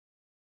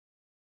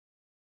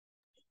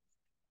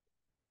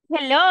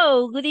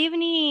Hello, good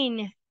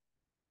evening.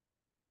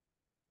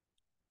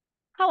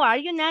 How are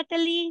you,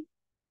 Natalie?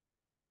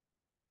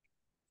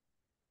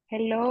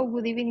 Hello,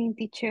 good evening,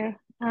 teacher.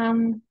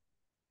 More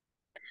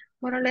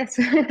or less.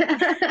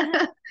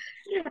 I'm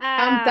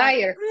Uh,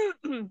 tired.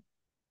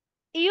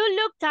 you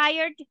look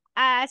tired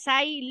as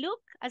I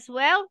look as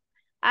well.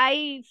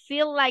 I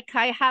feel like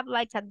I have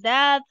like a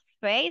dead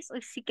face.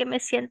 Hoy sí que me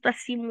siento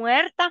así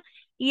muerta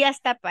y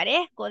hasta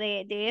parezco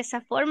de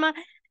esa forma.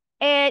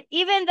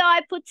 Even though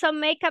I put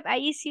some makeup,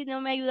 ahí sí no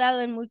me ha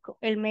ayudado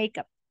el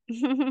makeup.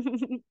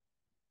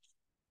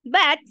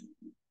 But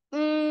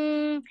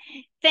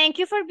thank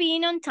you for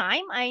being on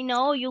time. I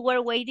know you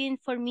were waiting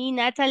for me,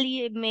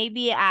 Natalie,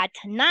 maybe at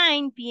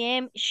 9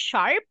 p.m.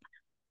 sharp.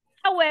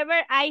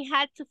 However, I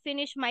had to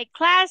finish my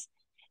class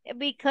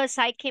because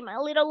I came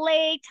a little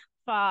late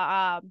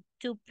to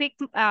pick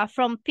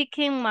from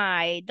picking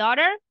my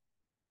daughter.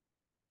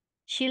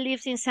 She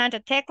lives in Santa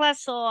Tecla,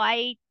 so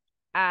uh,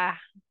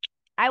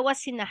 I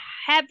was in a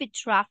heavy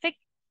traffic,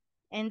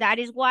 and that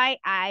is why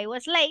I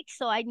was late.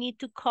 So I need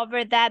to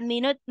cover that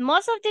minute.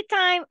 Most of the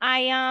time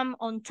I am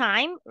on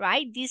time,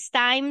 right? These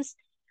times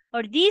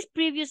or these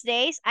previous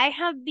days, I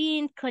have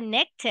been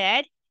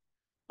connected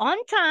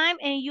on time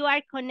and you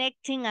are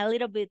connecting a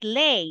little bit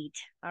late.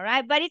 All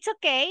right. But it's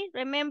okay.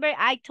 Remember,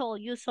 I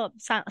told you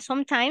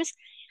sometimes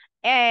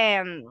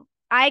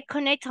I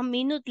connect a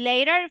minute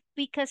later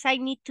because I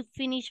need to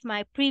finish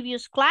my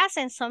previous class,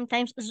 and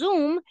sometimes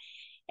Zoom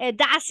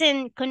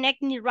doesn't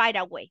connect me right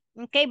away.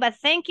 Okay, but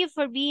thank you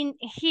for being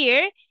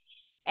here.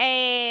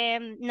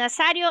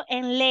 Nazario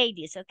and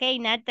ladies, okay?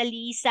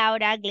 Natalie,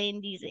 Saura,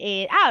 Glendis,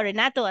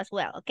 Renato as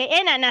well, okay?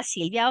 And Ana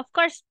Silvia, of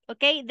course,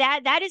 okay?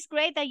 That is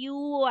great that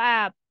you're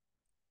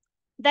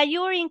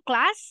in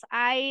class.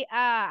 I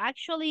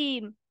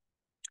actually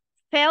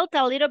felt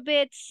a little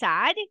bit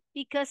sad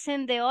because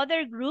in the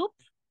other group,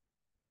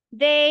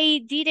 they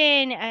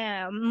didn't,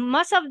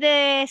 most of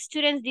the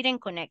students didn't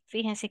connect.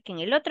 Fíjense que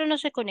en el otro no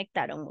se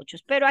conectaron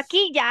muchos, pero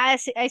aquí ya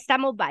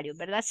estamos varios,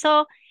 ¿verdad?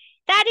 So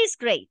that is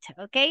great,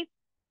 okay?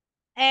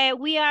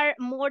 We are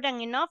more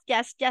than enough.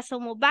 Ya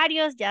somos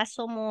varios, ya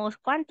somos,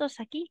 ¿cuántos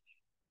aquí?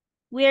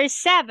 We are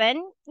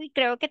 7 y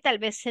creo que tal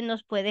vez se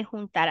nos puede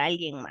juntar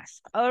alguien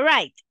más. All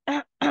right.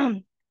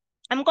 I'm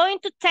going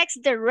to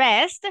text the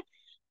rest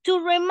to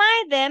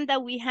remind them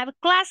that we have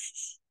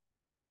classes.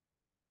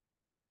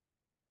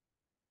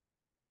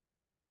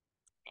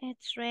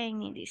 It's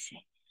raining, dice.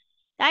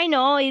 I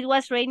know it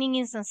was raining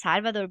in San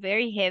Salvador,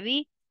 very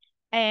heavy,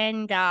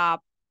 and the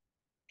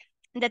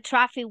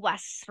traffic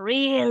was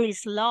really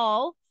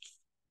slow.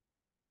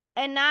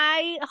 And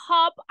I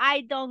hope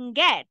I don't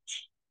get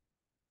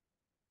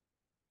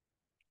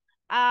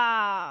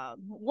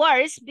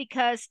worse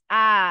because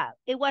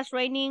it was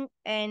raining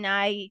and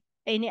I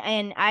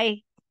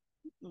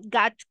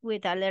got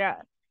with a little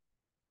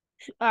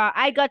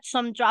I got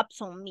some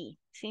drops on me.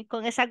 ¿Sí?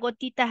 Con esas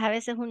gotitas a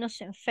veces uno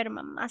se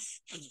enferma más.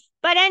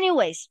 But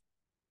anyways.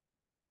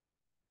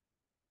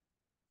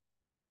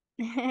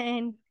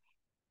 And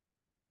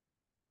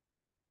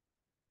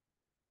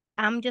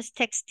I'm just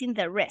texting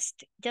the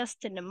rest.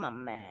 Just in a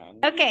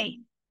moment. Okay.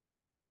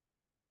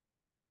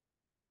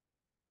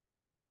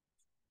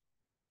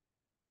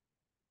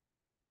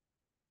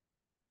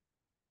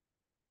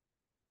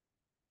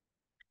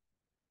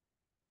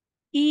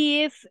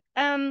 If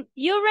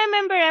you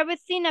remember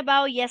everything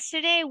about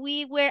yesterday,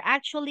 we were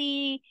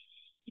actually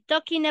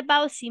talking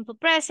about simple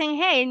present.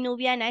 Hey,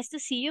 Nubia, nice to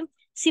see you.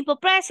 Simple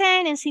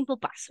present and simple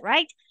past,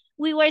 right?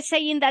 We were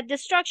saying that the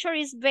structure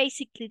is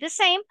basically the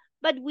same,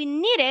 but we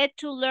needed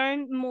to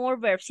learn more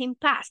verbs in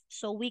past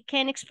so we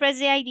can express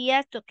the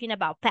idea talking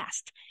about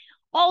past.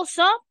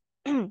 Also,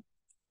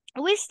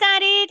 we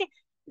studied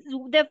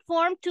the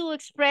form to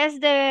express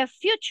the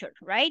future,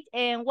 right?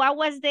 And what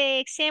was the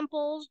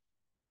examples?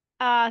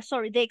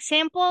 The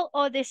example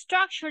or the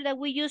structure that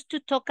we used to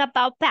talk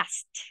about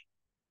past.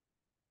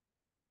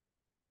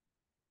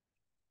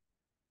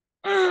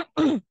 To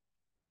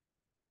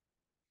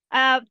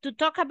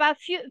talk about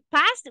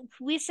past,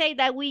 we say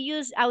that we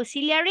use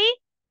auxiliary.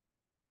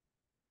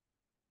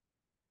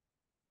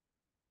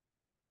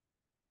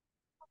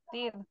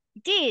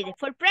 Did.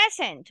 For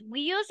present,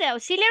 we use the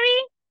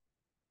auxiliary.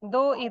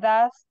 Do y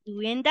das. Do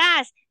and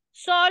does.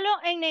 Solo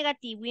en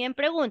negativo y en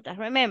preguntas,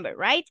 remember,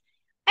 right?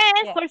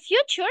 And Yeah. for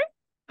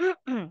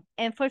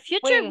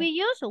future, Will. we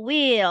use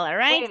will,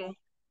 right? Will.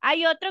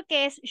 Hay otro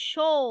que es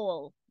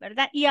shall,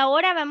 ¿verdad? Y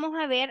ahora vamos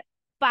a ver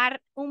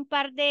un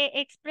par de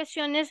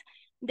expresiones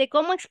de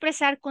cómo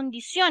expresar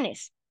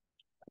condiciones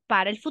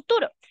para el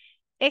futuro.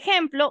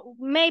 Ejemplo,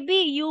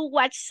 maybe you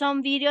watch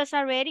some videos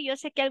already. Yo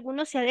sé que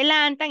algunos se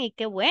adelantan y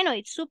que bueno,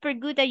 it's super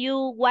good that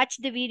you watch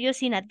the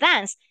videos in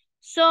advance.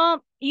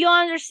 So you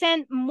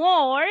understand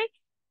more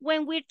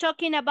when we're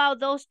talking about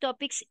those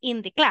topics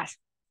in the class.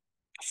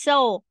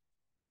 So,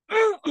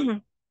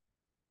 give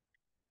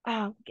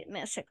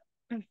me a second.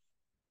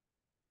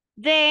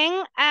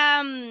 Then,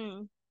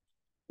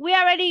 we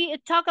already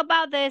talked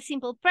about the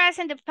simple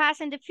present, the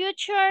past, and the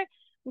future.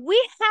 We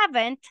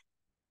haven't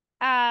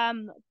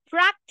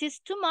practice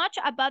too much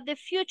about the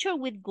future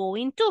with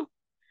going to,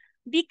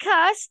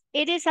 because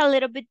it is a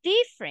little bit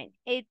different.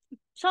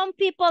 Some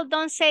people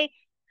don't say,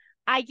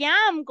 I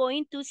am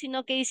going to,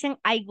 sino que dicen,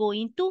 I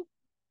going to.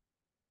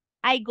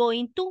 I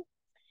going to.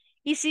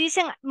 Y si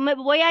dicen, me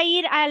voy a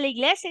ir a la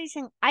iglesia,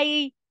 dicen,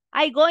 I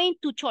going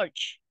to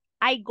church.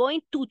 I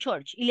going to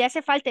church. Y le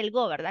hace falta el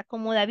go, ¿verdad?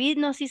 Como David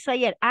nos hizo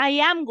ayer.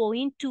 I am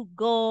going to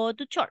go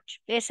to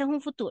church. Ese es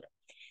un futuro.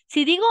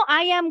 Si digo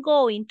I am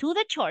going to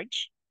the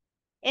church,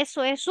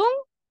 eso es un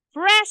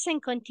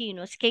present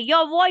continuous, que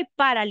yo voy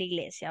para la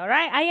iglesia, all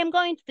right? I am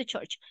going to the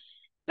church.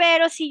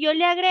 Pero si yo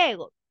le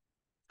agrego,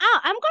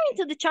 I'm going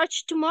to the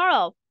church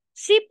tomorrow,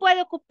 sí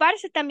puede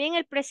ocuparse también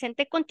el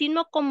presente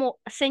continuo como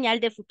señal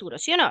de futuro,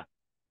 ¿sí o no?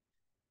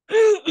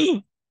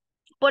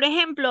 Por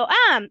ejemplo,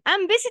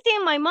 I'm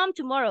visiting my mom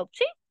tomorrow,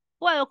 sí,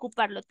 puedo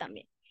ocuparlo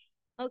también,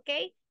 ¿ok?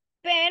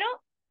 Pero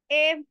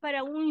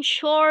para un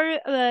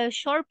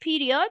short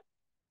period,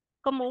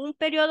 como un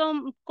periodo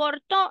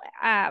corto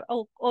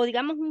o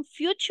digamos un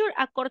future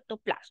a corto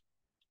plazo.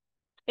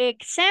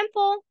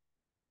 Example.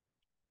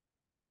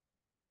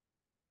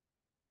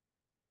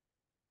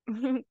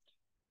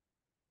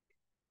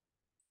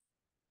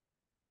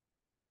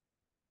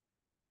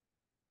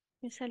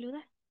 ¿Me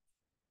saluda?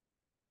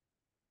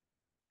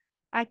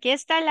 Aquí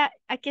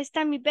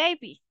está mi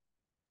baby.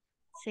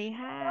 Say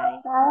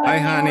hi. Hi,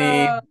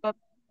 honey.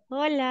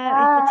 Hola,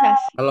 ¿me escuchas?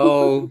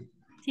 Hello.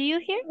 See you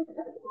here?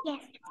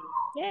 Yes.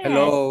 Yes.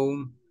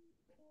 Hello.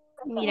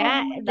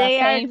 Mira, The they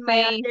are same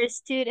my face. other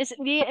students.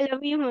 Lo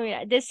mismo,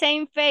 mira. The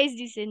same face,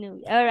 dice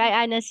Nubia. All right,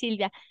 Ana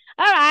Silvia.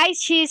 All right,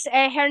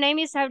 her name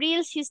is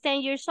Abril. She's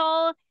 10 years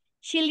old.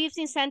 She lives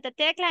in Santa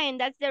Tecla, and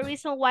that's the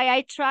reason why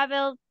I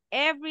travel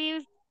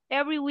every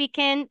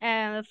weekend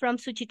from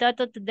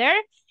Suchitoto to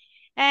there.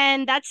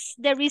 And that's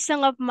the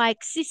reason of my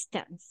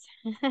existence.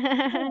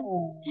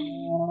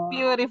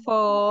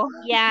 Beautiful.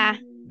 Yeah.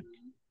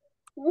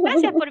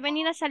 Gracias por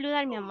venir a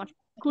saludar, mi amor.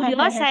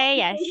 Curiosa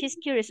ella. She's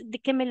curious. De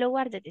que me lo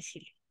guarde,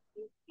 decirle.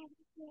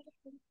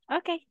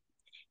 Ok.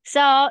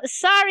 So,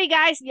 sorry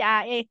guys.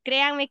 Ya,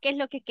 créanme que es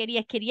lo que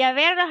quería. Quería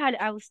verlos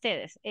a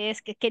ustedes.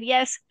 Es que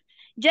quería...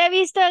 Yo he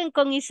visto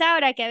con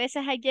Isaura que a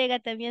veces ahí llega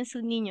también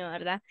su niño,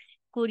 ¿verdad?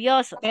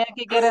 Curioso. Ella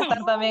que quiere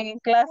estar también en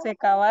clase,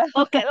 cabal.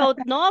 O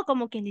no,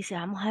 como quien dice,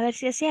 vamos a ver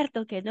si es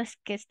cierto que no es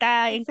que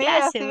está en Sí,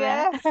 clase, así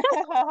 ¿verdad? es.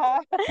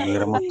 No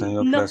hubiéramos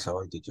tenido No. clase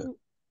hoy, teacher.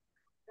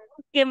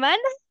 ¿Qué manda?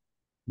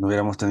 No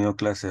hubiéramos tenido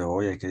clase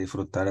hoy, hay que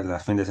disfrutar el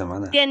fin de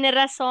semana. Tiene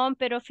razón,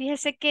 pero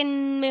fíjese que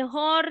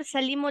mejor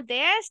salimos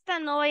de esta,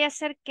 no vaya a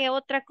ser que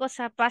otra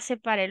cosa pase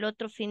para el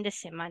otro fin de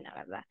semana,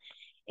 ¿verdad?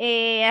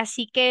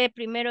 Así que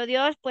primero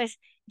Dios, pues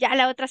ya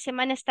la otra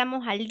semana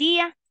estamos al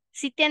día.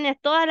 Sí tienes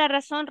toda la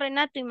razón,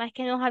 Renato, y más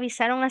que nos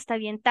avisaron hasta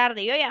bien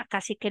tarde. Yo ya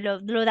casi que lo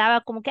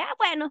daba como que,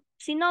 bueno,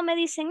 si no me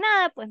dicen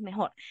nada, pues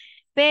mejor.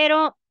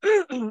 Pero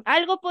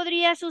algo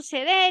podría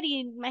suceder y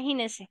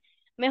imagínense,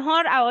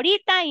 mejor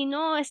ahorita y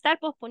no estar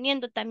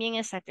posponiendo también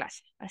esa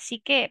clase. Así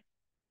que,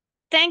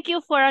 thank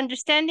you for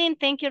understanding.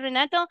 Thank you,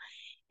 Renato.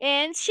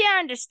 And she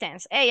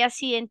understands. Ella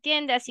sí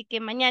entiende, así que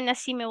mañana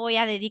sí me voy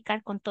a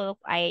dedicar con todo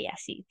a ella.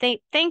 Sí.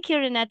 Thank you,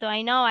 Renato.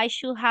 I know I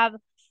should have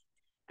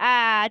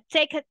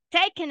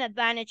taken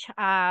advantage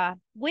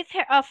with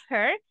her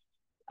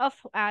of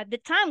the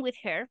time with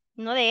her,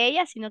 no de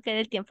ella, sino que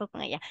del tiempo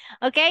con ella.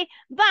 Okay,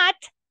 but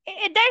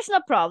there's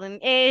no problem.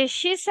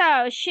 She's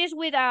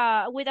with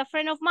a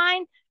friend of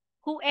mine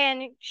who,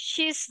 and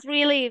she's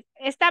really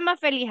está más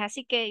feliz,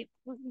 así que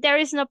there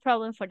is no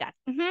problem for that.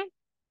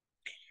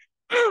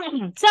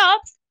 So,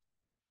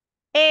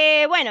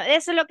 bueno,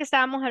 eso es lo que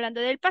estábamos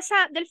hablando del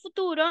pasado, del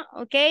futuro,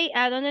 ¿ok?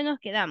 ¿A dónde nos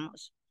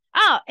quedamos?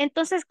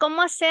 Entonces,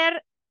 ¿cómo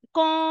hacer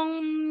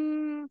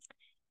con,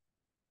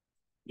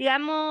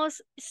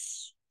 digamos,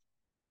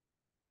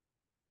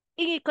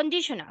 y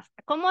conditional?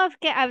 ¿Cómo es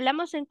que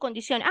hablamos en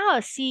condición?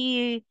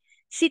 Si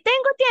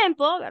tengo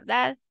tiempo,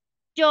 ¿verdad?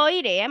 Yo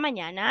iré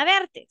mañana a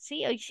verte,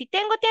 ¿sí? Y si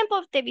tengo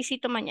tiempo, te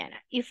visito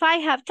mañana. If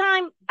I have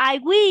time, I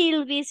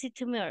will visit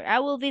tomorrow. I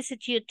will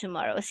visit you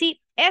tomorrow.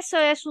 Sí, eso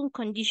es un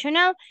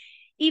conditional.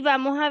 Y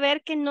vamos a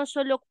ver que no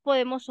solo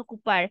podemos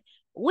ocupar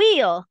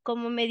will,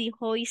 como me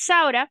dijo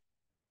Isaura,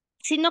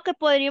 sino que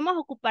podríamos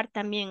ocupar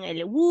también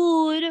el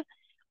would,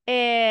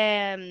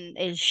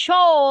 el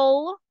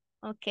shall,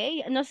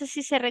 ¿ok? No sé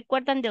si se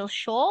recuerdan del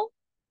shall.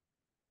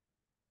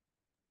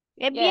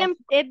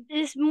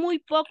 Es muy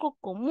poco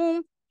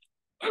común.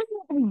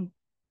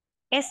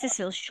 Este es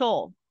el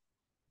shall.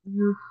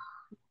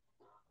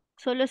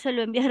 Solo se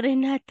lo envía a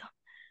Renato.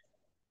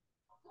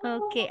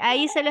 Ok,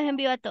 ahí se los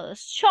envío a todos.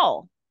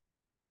 Shall.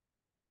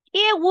 Y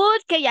el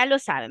would, que ya lo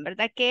saben,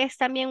 ¿verdad? Que es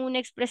también una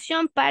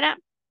expresión para...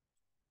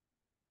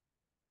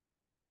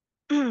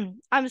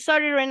 I'm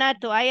sorry,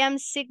 Renato. I am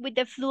sick with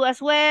the flu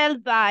as well,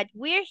 but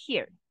we're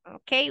here.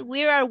 Okay,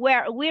 we're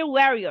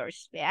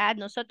warriors. ¿Verdad?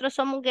 Nosotros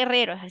somos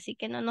guerreros, así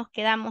que no nos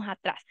quedamos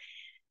atrás.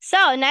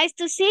 So, nice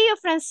to see you,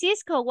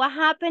 Francisco. What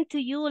happened to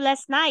you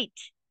last night?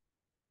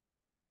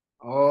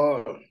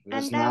 Oh,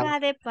 last Andaba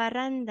night, de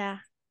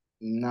parranda.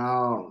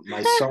 No,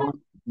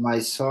 my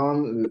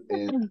son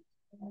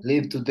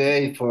leave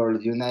today for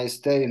the United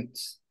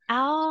States.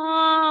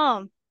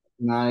 Oh,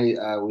 Tonight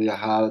we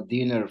have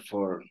dinner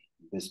for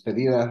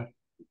despedida. a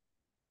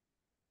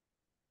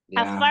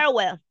Yeah,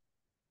 farewell.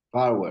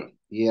 farewell.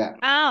 Yeah,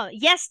 Oh,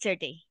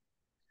 yesterday.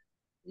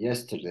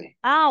 yesterday.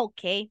 Oh,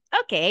 okay.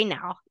 Okay,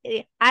 now.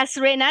 As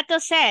Renato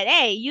said,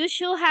 hey, we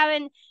should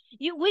haven't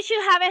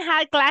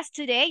had class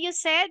today, you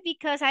said,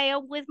 because I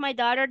am with my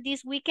daughter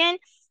this weekend.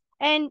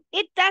 And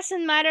it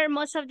doesn't matter,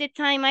 most of the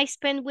time I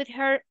spend with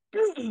her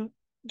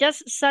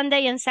just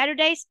Sunday and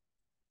Saturdays.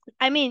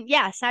 I mean,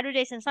 yeah,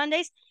 Saturdays and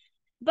Sundays.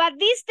 But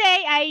this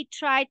day I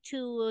try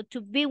to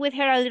be with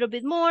her a little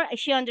bit more.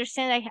 She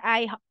understands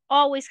I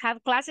always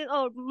have classes,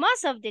 or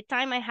most of the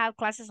time I have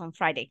classes on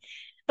Friday.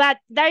 But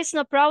there is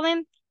no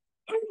problem.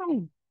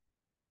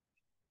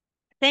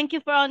 Thank you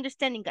for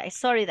understanding, guys.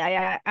 Sorry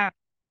that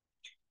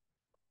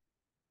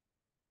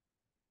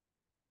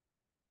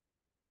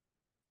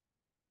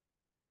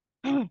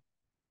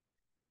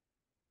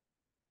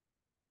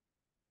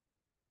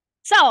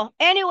So,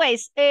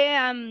 anyways,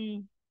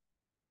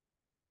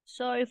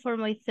 sorry for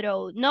my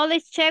throat.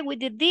 Knowledge check. We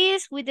did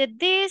this. We did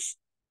this.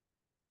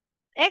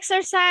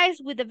 Exercise.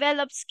 We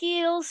developed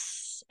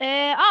skills.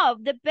 For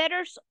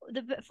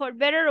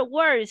better or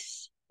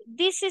worse.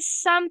 This is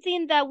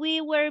something that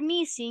we were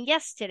missing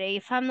yesterday,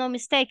 if I'm not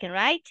mistaken,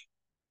 right?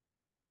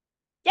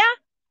 Yeah,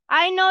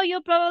 I know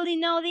you probably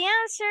know the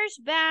answers,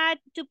 but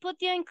to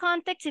put you in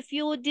context, if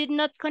you did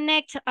not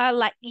connect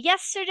like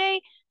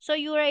yesterday, so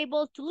you were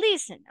able to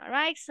listen, all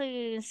right?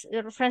 So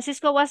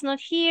Francisco was not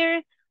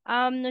here.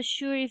 I'm not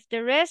sure if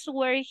the rest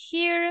were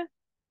here,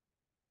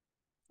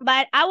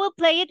 but I will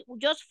play it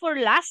just for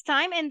last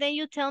time, and then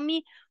you tell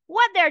me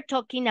what they're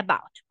talking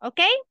about,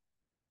 okay?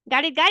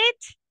 Got it, got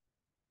it?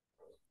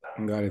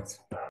 Got it.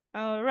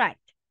 All right.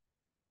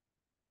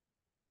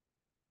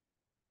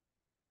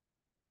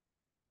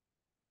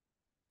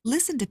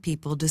 Listen to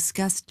people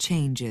discuss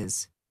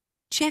changes.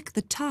 Check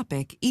the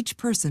topic each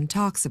person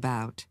talks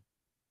about.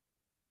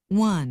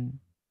 1.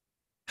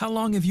 How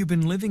long have you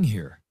been living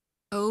here?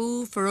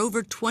 Oh, for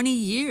over 20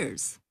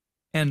 years.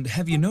 And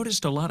have you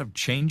noticed a lot of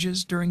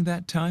changes during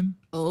that time?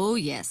 Oh,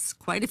 yes,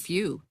 quite a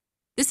few.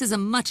 This is a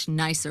much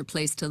nicer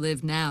place to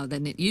live now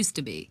than it used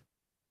to be.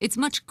 It's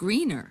much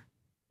greener.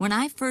 When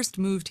I first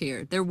moved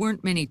here, there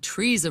weren't many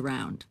trees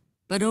around.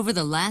 But over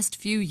the last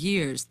few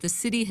years, the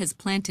city has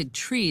planted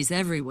trees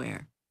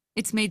everywhere.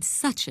 It's made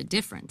such a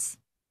difference.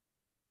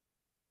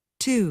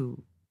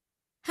 2.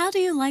 How do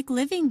you like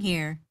living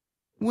here?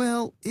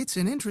 Well, it's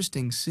an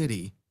interesting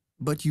city,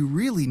 but you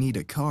really need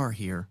a car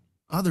here.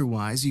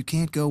 Otherwise, you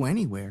can't go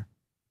anywhere.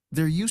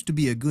 There used to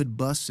be a good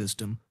bus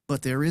system,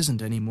 but there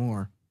isn't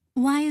anymore.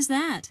 Why is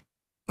that?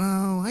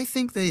 Oh, I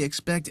think they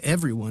expect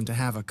everyone to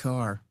have a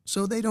car,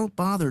 so they don't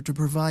bother to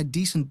provide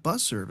decent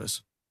bus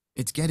service.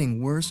 It's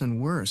getting worse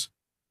and worse.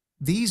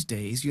 These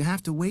days, you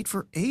have to wait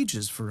for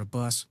ages for a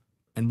bus,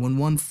 and when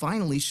one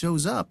finally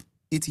shows up,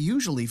 it's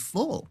usually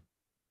full.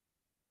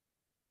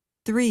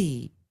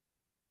 3.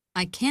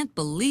 I can't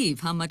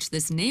believe how much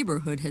this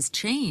neighborhood has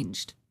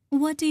changed.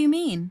 What do you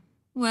mean?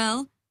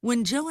 Well,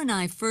 when Joe and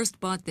I first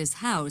bought this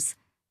house,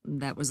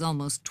 that was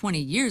almost 20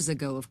 years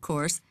ago, of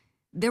course,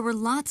 there were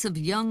lots of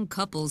young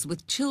couples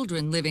with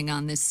children living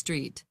on this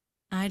street.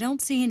 I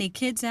don't see any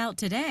kids out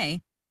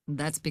today.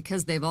 That's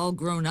because they've all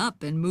grown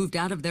up and moved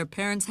out of their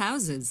parents'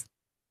 houses.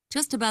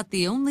 Just about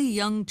the only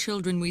young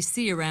children we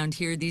see around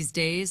here these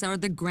days are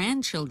the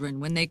grandchildren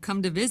when they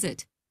come to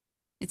visit.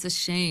 It's a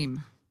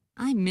shame.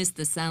 I miss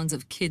the sounds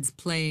of kids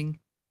playing.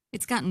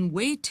 It's gotten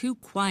way too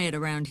quiet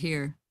around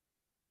here.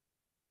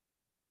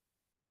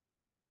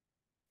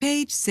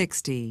 Page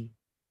 60.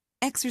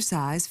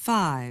 Exercise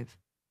 5,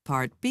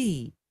 Part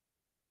B.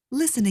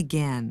 Listen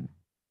again.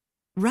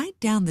 Write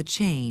down the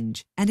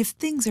change and if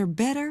things are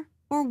better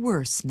or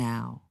worse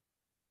now.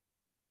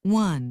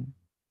 1.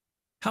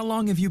 How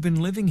long have you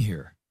been living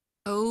here?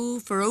 Oh,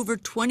 for over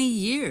 20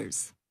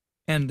 years.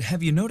 And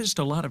have you noticed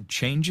a lot of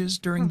changes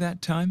during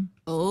that time?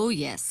 Oh,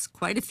 yes,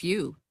 quite a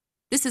few.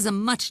 This is a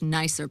much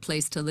nicer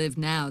place to live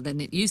now than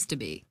it used to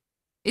be.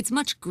 It's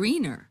much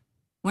greener.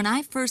 When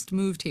I first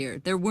moved here,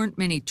 there weren't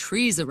many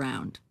trees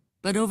around.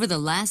 But over the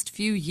last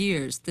few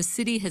years, the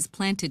city has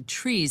planted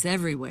trees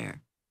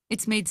everywhere.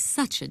 It's made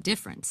such a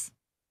difference.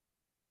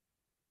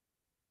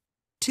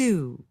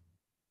 2.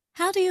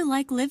 How do you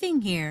like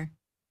living here?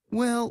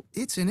 Well,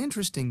 it's an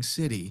interesting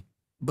city,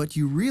 but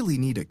you really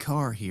need a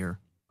car here.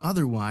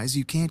 Otherwise,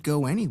 you can't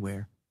go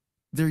anywhere.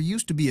 There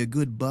used to be a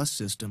good bus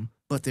system,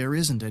 but there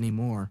isn't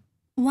anymore.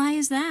 Why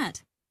is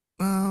that?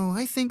 Oh,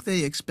 I think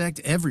they expect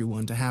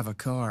everyone to have a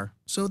car,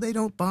 so they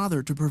don't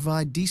bother to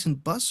provide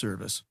decent bus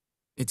service.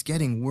 It's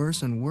getting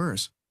worse and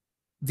worse.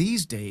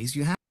 These days,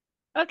 you have...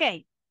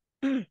 Okay.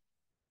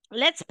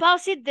 Let's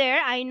pause it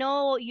there. I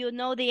know you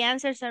know the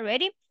answers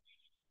already.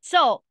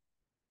 So,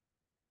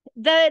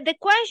 the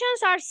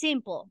questions are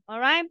simple, all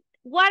right?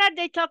 What are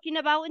they talking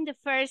about in the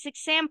first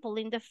example,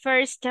 in the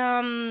first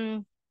topic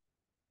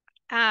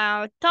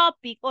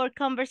or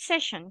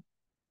conversation?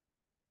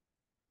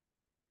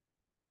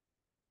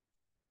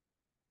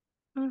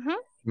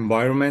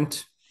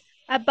 Environment.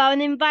 About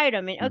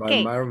environment. Okay.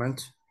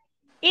 Environment.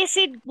 Is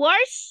it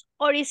worse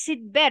or is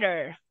it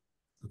better?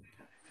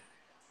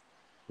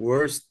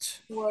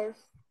 Worst.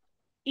 Worse.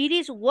 It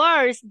is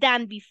worse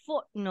than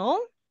before, ¿no?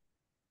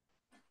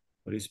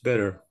 But it's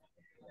better.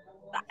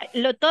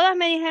 Todas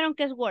me dijeron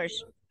que es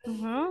worse.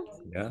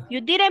 Yeah.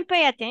 You didn't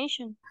pay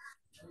attention.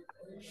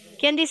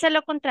 ¿Quién dice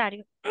lo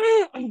contrario?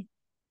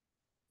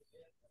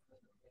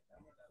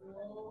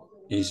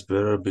 It's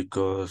better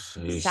because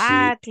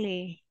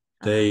Exactly.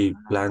 they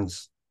plant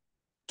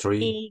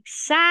trees.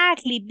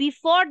 Exactly.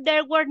 Before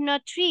there were no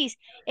trees.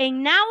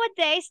 And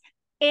nowadays,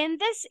 in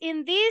this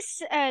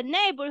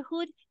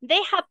neighborhood,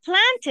 they have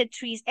planted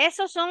trees.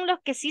 Esos son los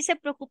que sí se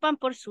preocupan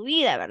por su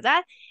vida,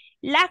 ¿verdad?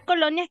 Las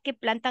colonias que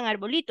plantan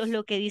arbolitos,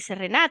 lo que dice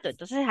Renato.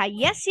 Entonces,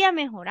 ahí sí ha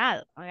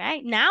mejorado. All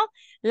right? Now,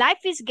 life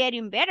is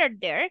getting better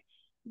there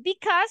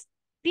because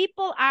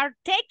people are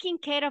taking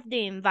care of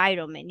the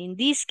environment in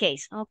this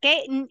case.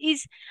 Okay?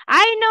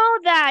 I know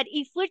that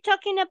if we're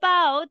talking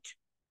about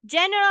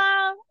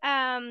general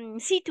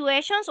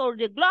situations or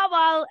the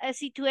global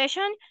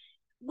situation,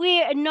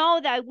 we know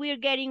that we're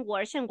getting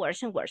worse and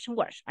worse and worse and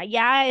worse.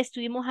 Allá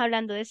estuvimos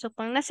hablando de eso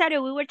con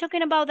Nazario. We were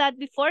talking about that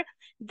before,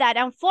 that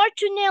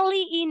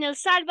unfortunately in El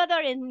Salvador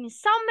and in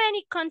so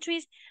many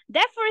countries,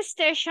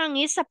 deforestation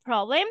is a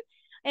problem.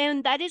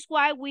 And that is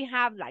why we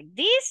have like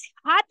this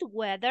hot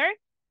weather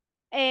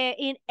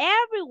in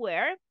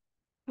everywhere,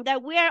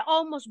 that we are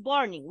almost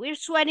burning. We're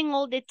sweating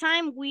all the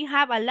time. We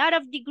have a lot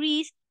of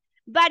degrees.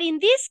 But in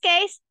this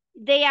case,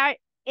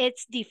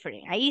 it's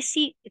different. Ahí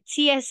sí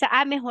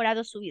ha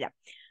mejorado su vida.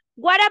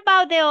 What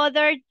about the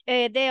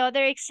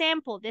other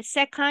example, the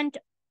second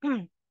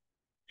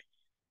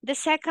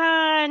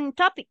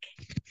topic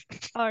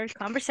or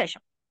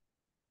conversation?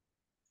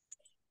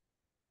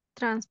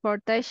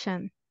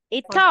 Transportation.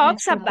 It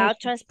talks about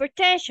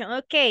transportation.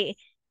 Okay.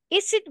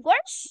 Is it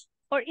worse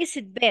or is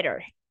it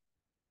better?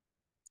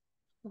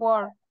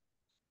 Worse.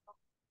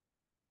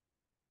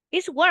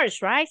 It's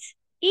worse, right?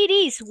 It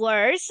is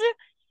worse.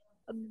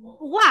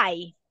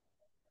 Why?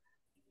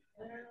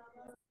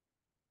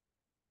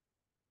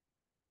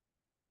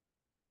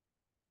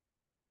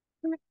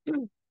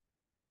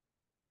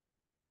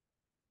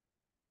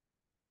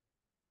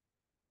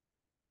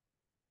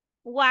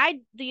 Why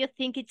do you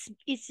think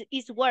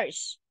it's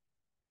worse?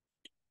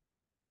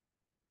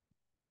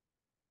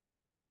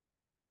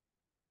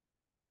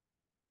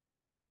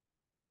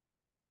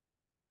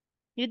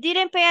 You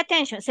didn't pay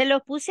attention. Se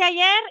los puse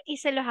ayer y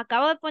se los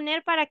acabo de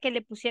poner para que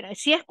le pusieran.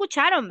 Sí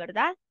escucharon,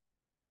 ¿verdad?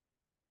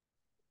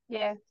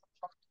 Yes.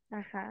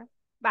 Ajá.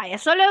 Vaya,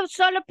 solo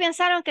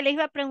pensaron que les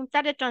iba a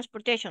preguntar de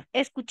transportation.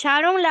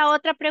 Escucharon la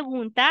otra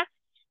pregunta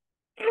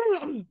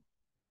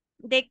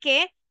de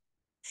que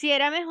si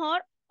era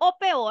mejor o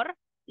peor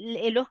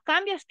los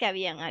cambios que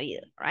habían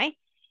habido, right?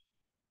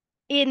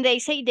 And they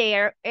say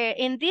there,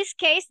 in this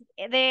case,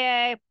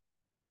 the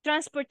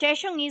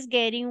transportation is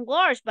getting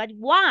worse, but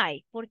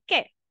why? ¿Por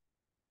qué?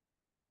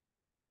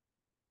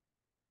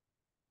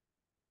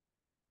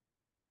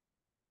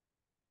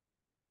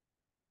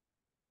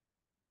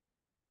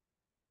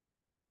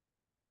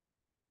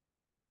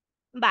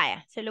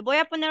 Vaya, se lo voy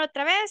a poner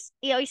otra vez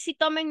y hoy sí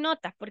tomen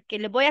notas porque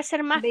les voy a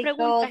hacer más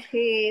preguntas.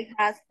 He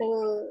has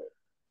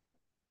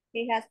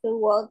to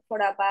walk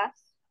for a bus.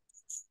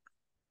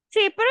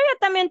 Sí, pero yo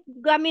también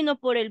camino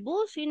por el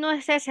bus y no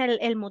ese es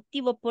el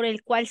motivo por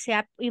el cual se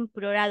ha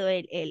implorado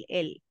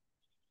el.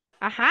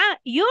 Ajá,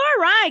 you're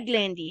right,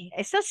 Glendy.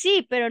 Eso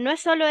sí, pero no es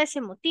solo ese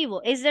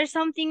motivo. Is there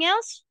something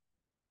else?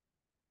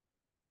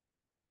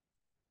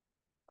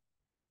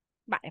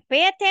 Vale,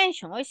 pay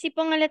attention. Hoy sí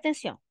pónganle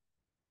atención.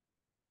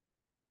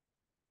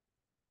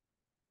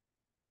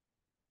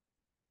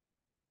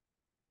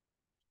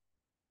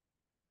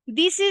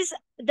 This is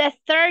the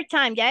third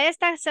time. Ya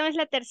esta es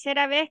la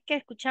tercera vez que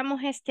escuchamos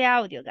este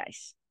audio,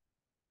 guys.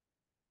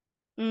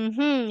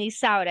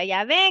 Isaura,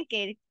 ya ven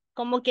que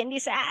como quien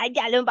dice,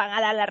 ya le van a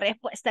dar la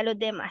respuesta a los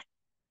demás.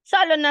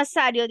 Solo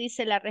Nazario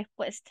dice la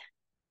respuesta.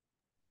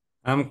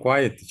 I'm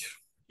quiet, teacher.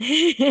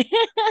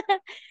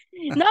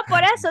 No,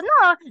 por eso,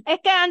 no. Es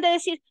que han de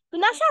decir,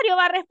 Nazario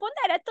va a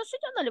responder, entonces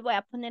yo no le voy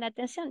a poner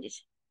atención,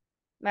 dice.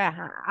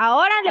 Ajá.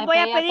 Ahora le voy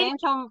a pay pedir.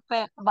 attention,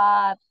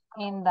 but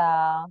in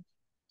the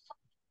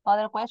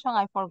other question,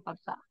 I forgot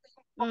that.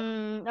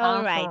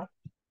 All right.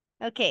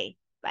 Ok.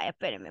 Vaya,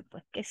 espérenme,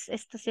 pues, que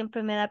esto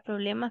siempre me da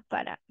problemas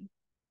para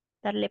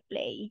darle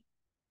play.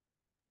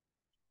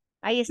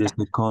 Ahí está.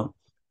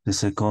 The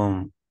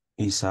second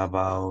is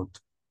about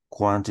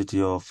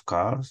quantity of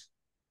cars.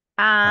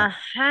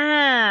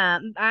 Ajá.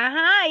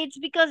 It's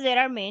because there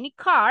are many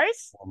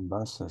cars. And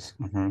buses.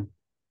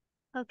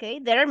 Okay,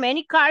 there are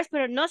many cars,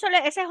 pero no solo,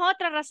 esa es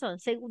otra razón.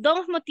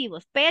 Dos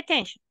motivos. Pay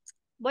attention.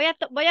 Voy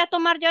a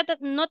tomar yo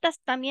notas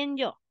también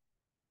yo.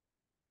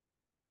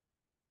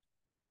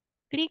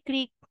 Clic,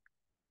 clic.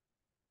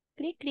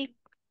 Clic, clic.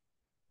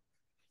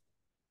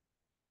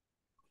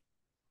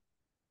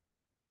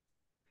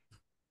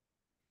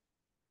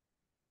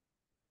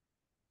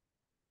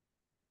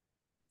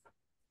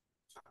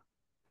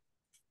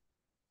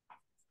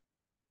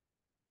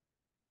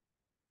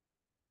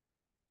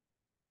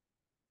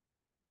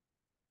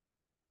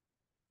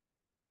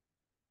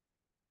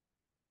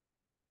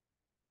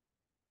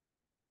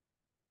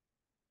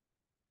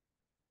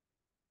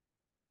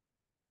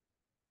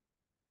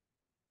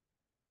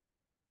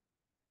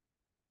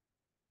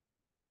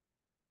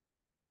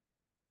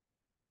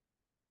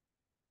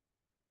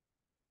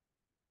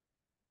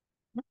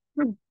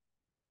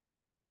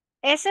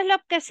 Eso es lo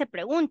que se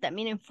pregunta.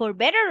 Miren, for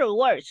better or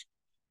worse,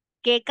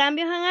 ¿qué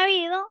cambios han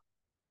habido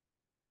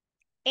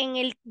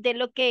de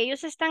lo que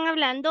ellos están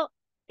hablando?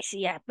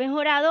 Si ha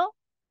mejorado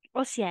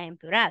o si ha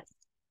empeorado.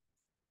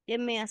 Give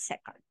me a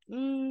second.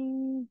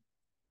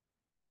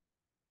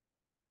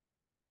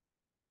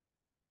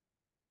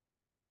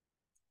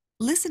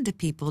 Listen to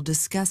people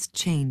discuss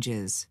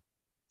changes.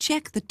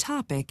 Check the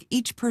topic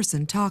each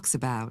person talks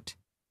about.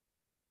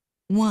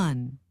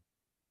 1.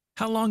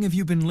 How long have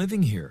you been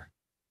living here?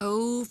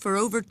 Oh, for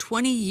over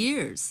 20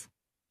 years.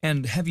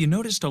 And have you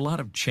noticed a lot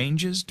of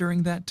changes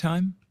during that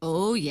time?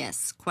 Oh,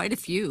 yes, quite a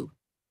few.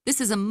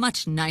 This is a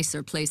much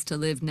nicer place to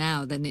live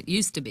now than it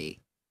used to be.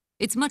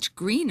 It's much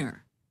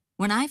greener.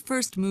 When I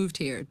first moved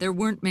here, there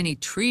weren't many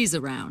trees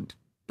around.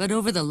 But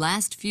over the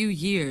last few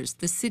years,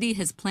 the city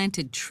has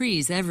planted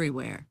trees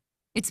everywhere.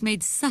 It's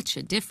made such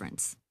a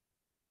difference.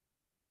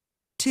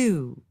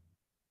 2.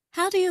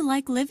 How do you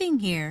like living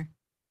here?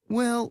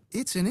 Well,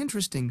 it's an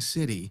interesting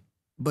city,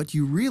 but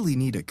you really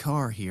need a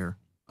car here.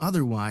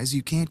 Otherwise,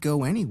 you can't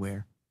go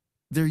anywhere.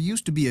 There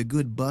used to be a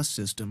good bus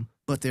system,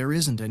 but there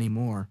isn't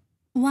anymore.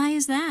 Why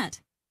is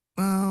that?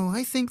 Oh,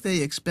 I think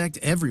they expect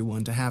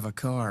everyone to have a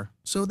car,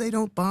 so they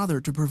don't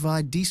bother to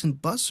provide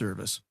decent bus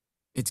service.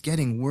 It's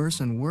getting worse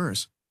and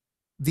worse.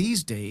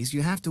 These days,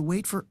 you have to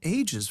wait for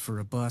ages for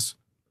a bus,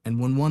 and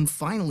when one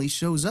finally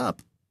shows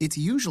up, it's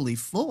usually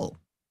full.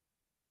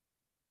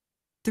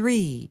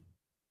 3.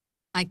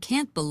 I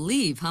can't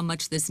believe how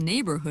much this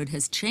neighborhood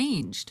has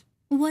changed.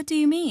 What do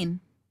you mean?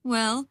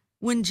 Well,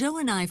 when Joe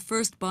and I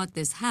first bought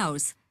this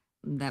house,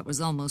 that was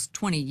almost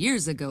 20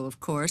 years ago, of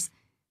course,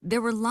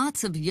 there were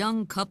lots of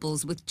young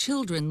couples with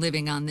children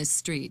living on this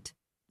street.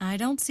 I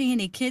don't see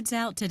any kids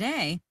out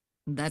today.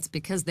 That's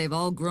because they've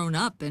all grown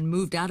up and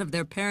moved out of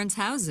their parents'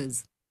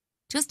 houses.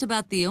 Just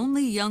about the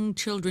only young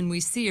children we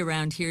see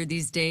around here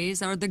these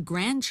days are the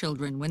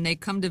grandchildren when they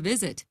come to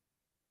visit.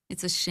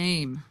 It's a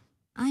shame.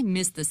 I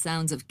miss the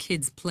sounds of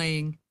kids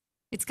playing.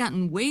 It's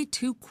gotten way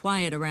too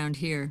quiet around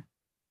here.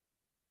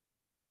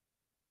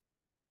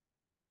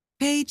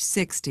 Page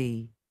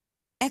 60.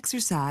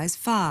 Exercise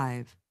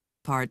 5.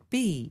 Part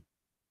B.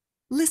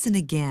 Listen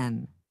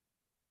again.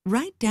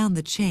 Write down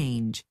the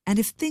change and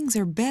if things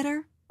are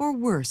better or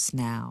worse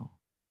now.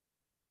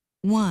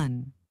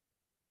 1.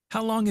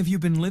 How long have you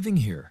been living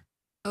here?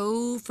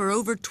 Oh, for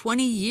over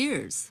 20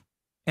 years.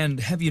 And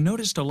have you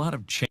noticed a lot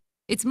of change?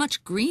 It's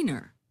much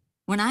greener.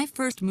 When I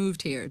first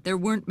moved here, there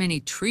weren't many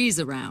trees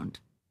around.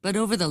 But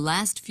over the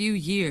last few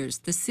years,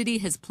 the city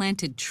has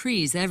planted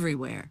trees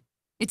everywhere.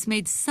 It's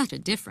made such a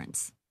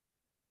difference.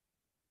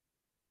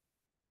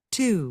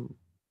 2.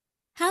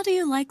 How do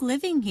you like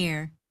living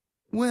here?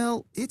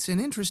 Well, it's an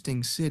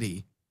interesting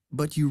city,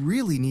 but you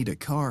really need a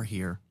car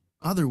here.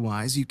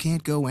 Otherwise, you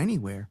can't go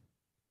anywhere.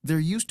 There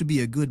used to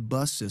be a good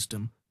bus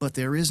system, but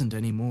there isn't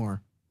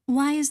anymore.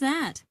 Why is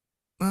that?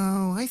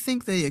 Oh, I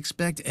think they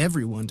expect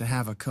everyone to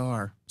have a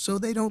car, so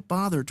they don't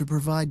bother to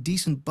provide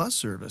decent bus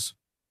service.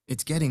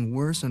 It's getting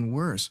worse and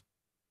worse.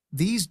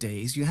 These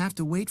days, you have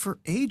to wait for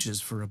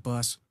ages for a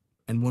bus,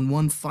 and when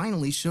one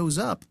finally shows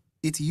up,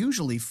 it's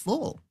usually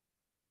full.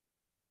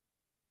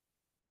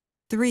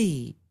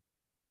 3.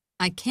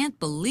 I can't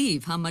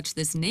believe how much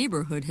this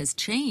neighborhood has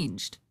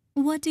changed.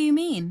 What do you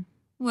mean?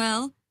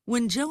 Well,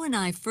 when Joe and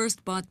I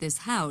first bought this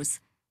house,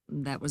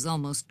 that was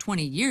almost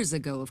 20 years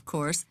ago, of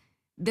course,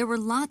 there were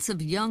lots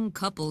of young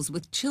couples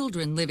with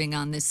children living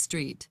on this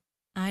street.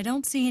 I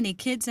don't see any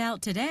kids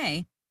out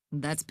today.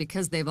 That's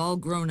because they've all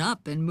grown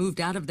up and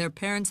moved out of their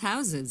parents'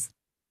 houses.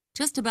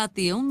 Just about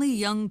the only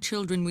young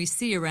children we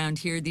see around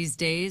here these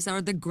days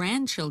are the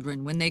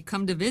grandchildren when they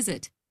come to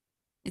visit.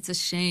 It's a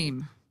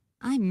shame.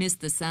 I miss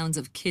the sounds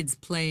of kids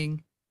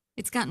playing.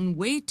 It's gotten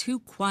way too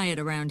quiet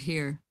around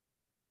here.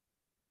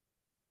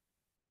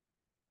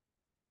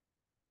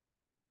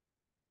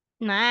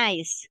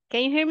 Nice.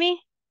 Can you hear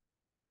me?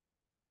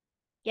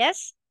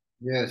 Yes?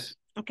 Yes.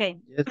 Okay.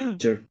 Yes,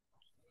 teacher.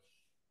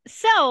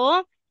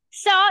 So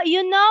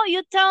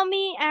you tell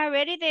me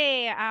already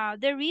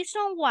the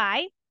reason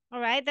why, all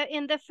right?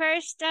 In the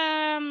first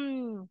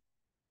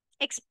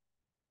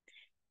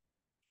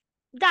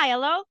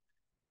dialogue,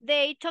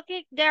 they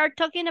are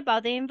talking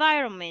about the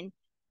environment,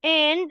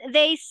 and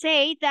they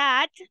say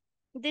that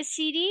the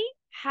city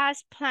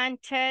has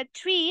planted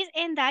trees,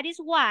 and that is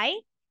why,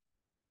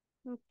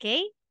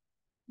 okay,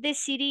 the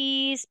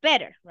city is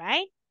better,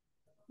 right?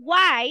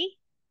 Why?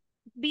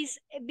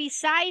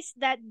 Besides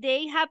that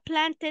they have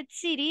planted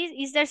cities,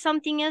 is there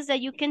something else that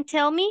you can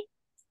tell me?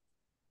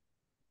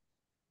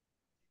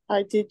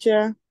 Hi,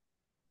 teacher.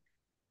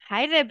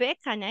 Hi,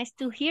 Rebecca. Nice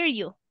to hear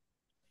you.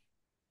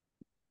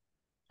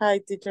 Hi,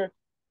 teacher.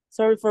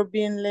 Sorry for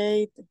being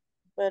late,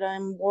 but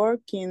I'm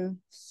working.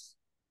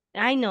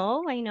 I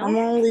know. I'm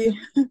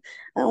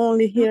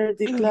only here at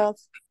the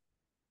class.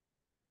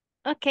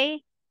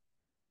 Okay.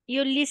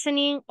 You're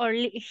listening or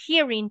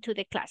hearing to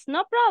the class.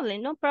 No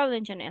problem,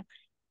 Janelle.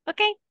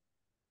 Okay.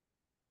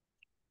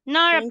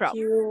 Not a problem.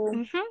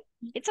 You.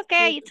 It's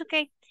okay, it's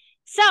okay.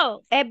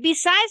 So,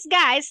 besides,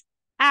 guys,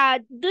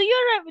 Do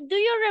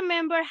you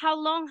remember how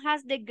long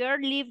has the girl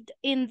lived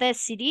in the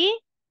city?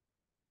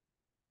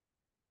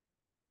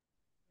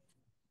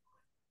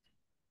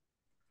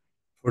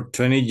 For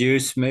 20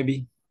 years,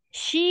 maybe.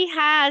 She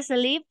has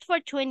lived for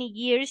 20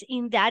 years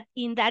in that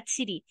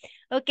city.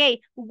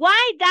 Okay,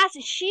 why does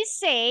she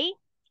say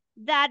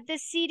that the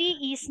city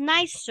is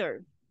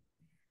nicer?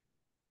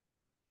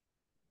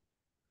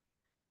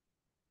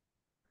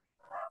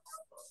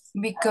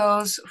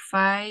 Because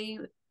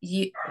 5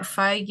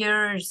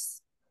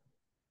 years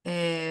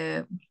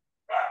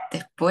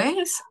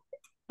después.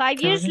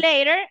 5 years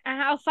later,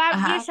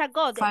 5 years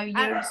ago. 5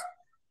 years.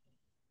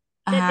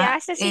 Desde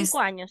hace 5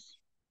 años.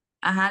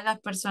 Las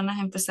personas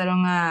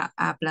empezaron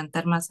a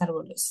plantar más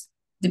árboles.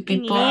 The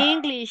people, in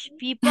English,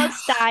 people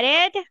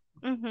started.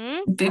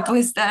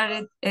 People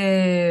started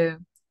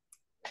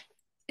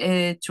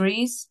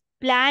trees.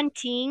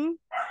 Planting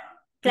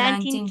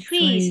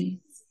trees.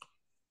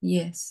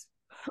 Yes.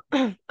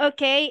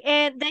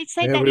 Okay, they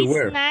say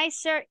everywhere. that it's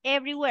nicer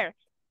everywhere.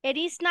 It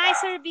is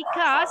nicer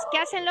because, ¿qué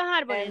hacen los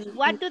árboles?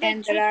 What do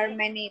they there are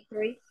many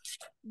trees.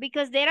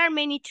 Because there are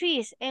many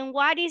trees. And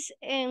what is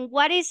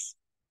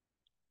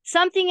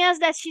something else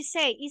that she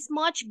say? It's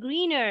much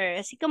greener.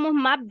 Así como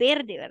más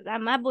verde, ¿verdad?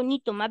 Más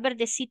bonito, más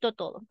verdecito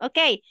todo.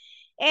 Okay.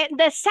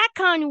 The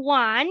second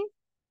one,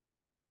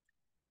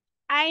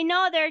 I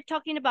know they're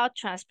talking about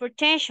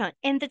transportation,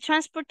 and the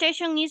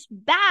transportation is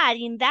bad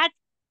in that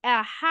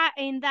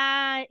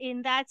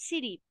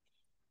city.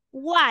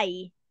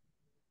 Why?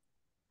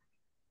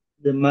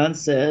 The man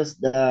says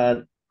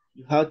that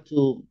you have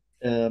to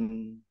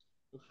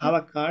have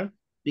a car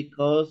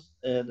because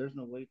there's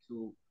no way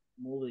to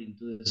move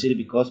into the city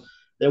because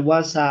there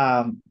was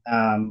a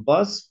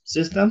bus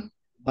system,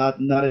 but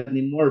not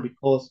anymore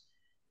because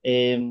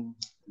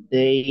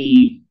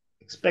they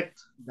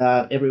expect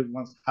that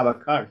everyone have a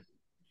car.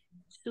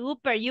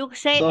 Super, you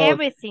say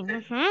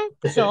everything.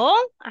 So,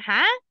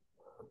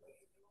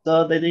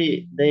 So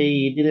they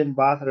didn't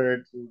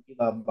bother to give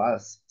a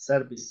bus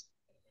service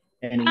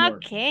anymore.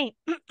 Okay,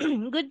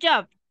 good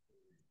job.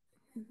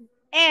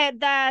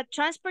 The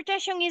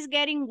transportation is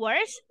getting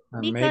worse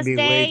because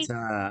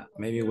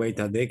maybe wait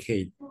a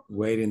decade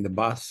waiting the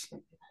bus.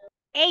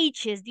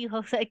 Ages,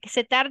 dijo, que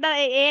se tarda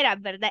era,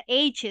 ¿verdad?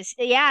 Ages,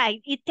 yeah,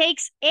 it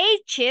takes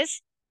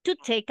ages to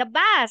take a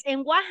bus.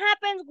 And what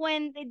happens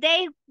when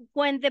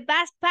the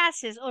bus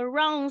passes or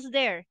runs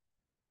there?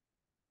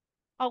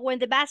 Or when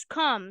the bus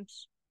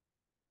comes?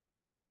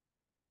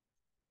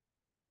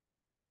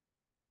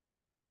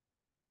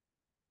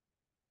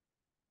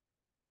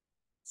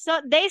 So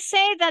they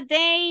say that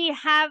they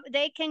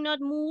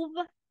cannot move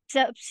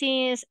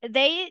since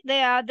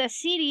the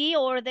city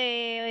or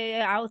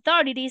the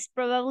authorities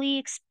probably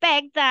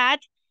expect that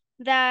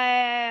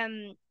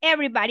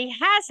everybody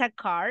has a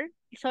car,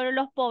 solo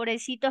los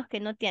pobrecitos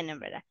que no tienen,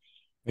 ¿verdad?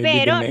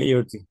 Maybe Pero, the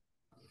mayor.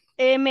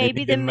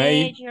 Maybe the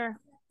mayor.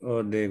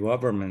 Or the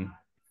government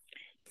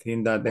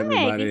think that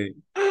everybody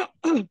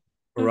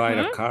ride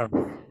a car.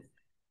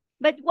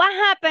 But what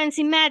happens,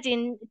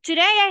 imagine,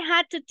 today I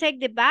had to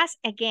take the bus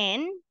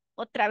again.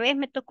 Otra vez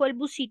me tocó el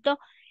busito.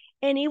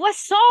 And it was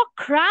so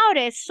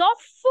crowded, so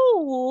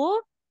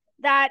full,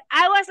 that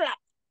I was like,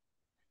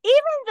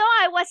 even though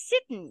I was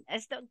sitting,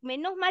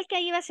 menos mal que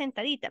iba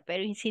sentadita,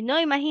 pero si no,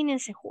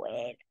 imagínense,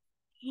 juega.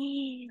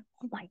 Oh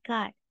my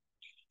God.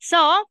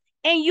 So,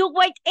 and you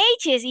wait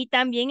ages, y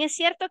también es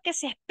cierto que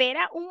se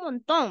espera un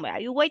montón, ¿verdad?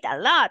 You wait a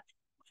lot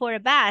for a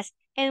bus.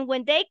 And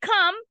when they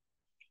come,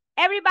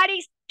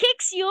 everybody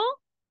kicks you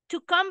to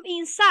come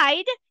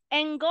inside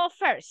and go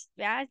first,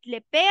 ¿verdad?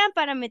 Le pegan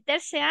para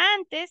meterse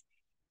antes.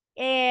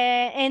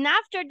 And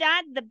after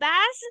that, the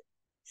bus,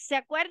 ¿se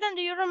acuerdan?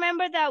 Do you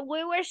remember that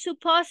we were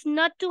supposed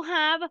not to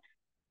have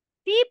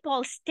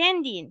people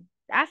standing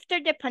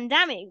after the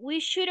pandemic? We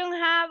shouldn't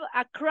have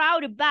a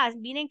crowded bus.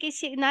 Miren que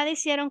nada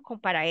hicieron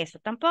para eso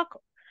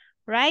tampoco,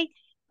 right?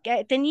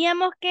 Que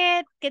teníamos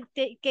que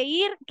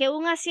ir, que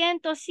un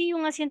asiento sí,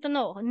 un asiento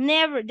no.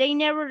 They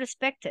never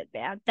respected,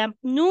 ¿verdad?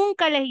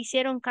 Nunca les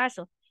hicieron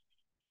caso.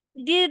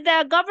 Did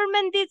the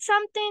government did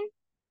something?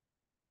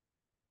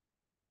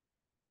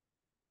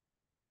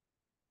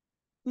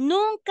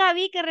 Nunca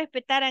vi que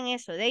respetaran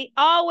eso. They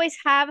always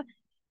have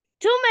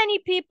too many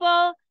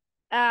people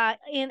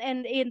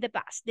in the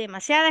bus.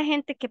 Demasiada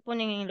gente que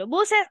ponen en los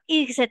buses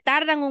y se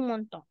tardan un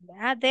montón,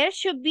 ¿verdad? There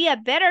should be a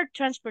better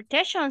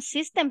transportation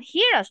system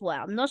here as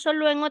well. No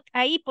solo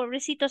ahí,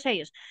 pobrecitos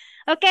ellos.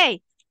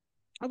 Okay.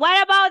 What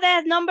about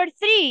the number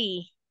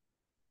 3?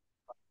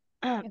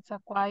 It's a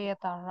quiet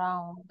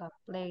around the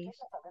place.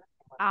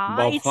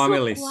 It's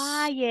families. So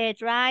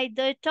quiet, right?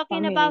 They're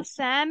talking about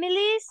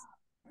families.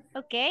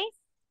 Okay.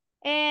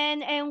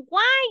 And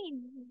why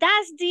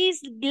does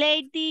this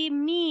lady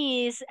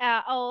miss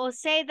or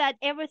say that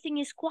everything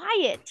is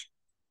quiet?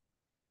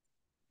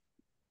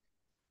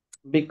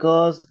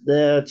 Because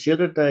the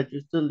children that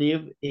used to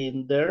live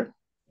in the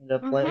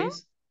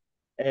place,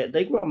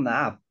 they grown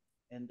up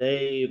and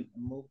they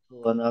moved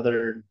to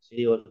another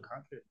city or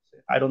country.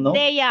 I don't know.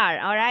 They are,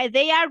 all right.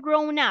 They are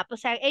grown up. O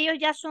sea, ellos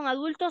ya son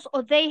adultos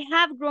o they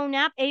have grown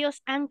up.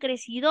 Ellos han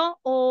crecido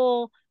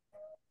o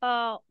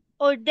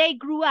they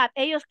grew up.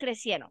 Ellos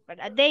crecieron,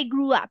 ¿verdad? They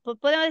grew up.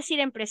 Podemos decir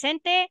en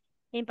presente,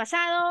 en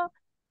pasado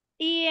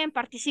y en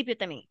participio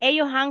también.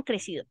 Ellos han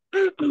crecido.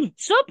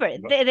 Super.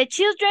 The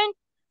children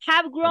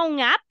have grown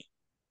up.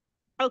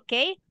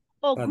 Okay.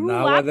 Or But grew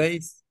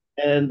nowadays,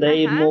 And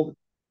they moved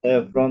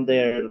from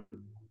their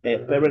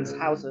parents'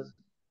 houses,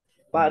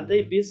 but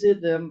they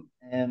visit them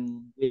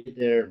with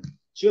their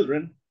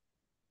children.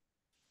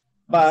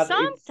 But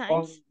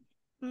sometimes.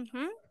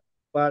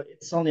 But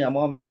it's only a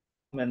moment.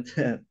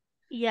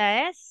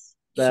 Yes.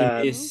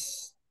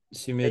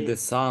 she missed the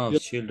sound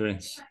of children.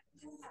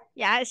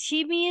 Yeah,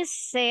 she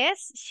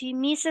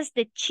misses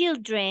the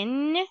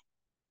children.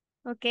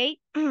 Okay.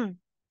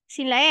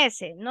 Sin la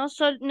S. No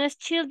es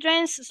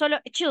children's, solo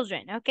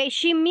children. Okay.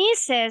 She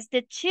misses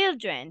the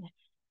children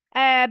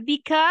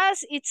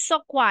because it's so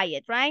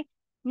quiet, right?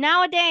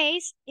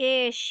 Nowadays,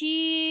 there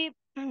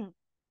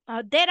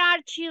are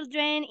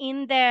children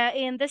in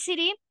the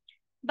city,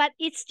 but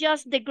it's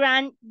just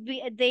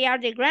they are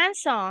the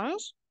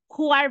grandsons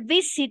who are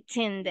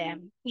visiting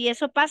them. Y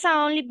eso pasa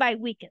only by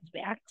weekends,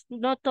 ¿verdad?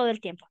 No todo el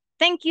tiempo.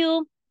 Thank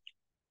you.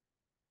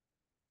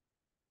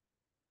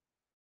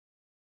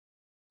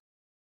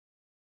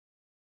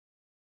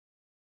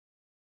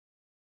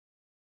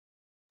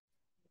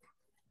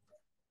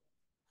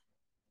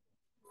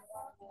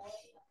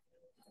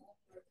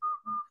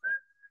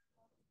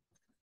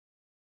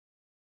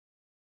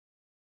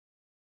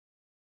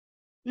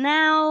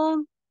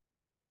 Now,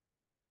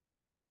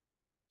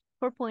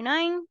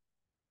 4.9.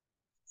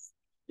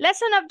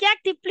 Lesson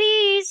objective,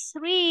 please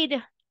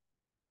read.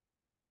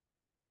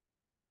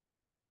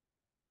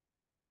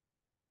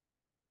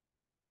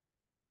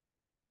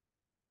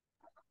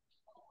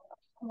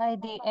 By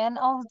the end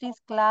of this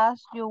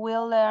class, you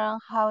will learn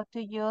how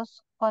to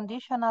use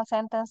conditional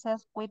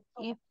sentences with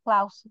if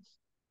clauses.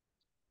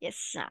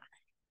 Yes.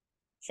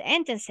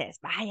 Sentences.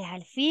 Vaya,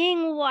 al fin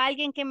hubo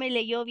alguien que me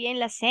leyó bien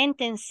las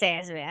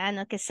sentences, ¿verdad?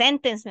 No que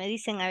sentence me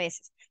dicen a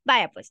veces.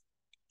 Vaya, pues.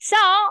 So,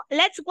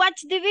 let's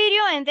watch the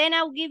video and then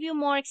I'll give you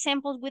more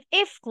examples with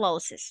if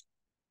clauses.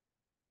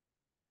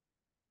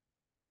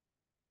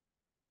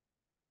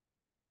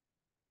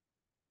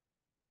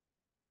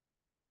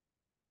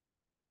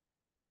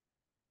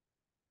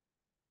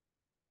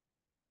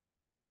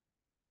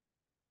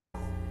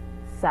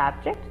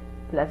 Subject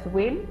plus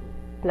will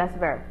plus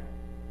verb.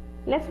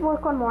 Let's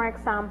work on more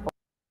examples.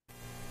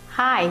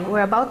 Hi,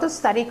 we're about to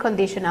study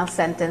conditional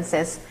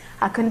sentences.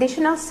 A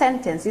conditional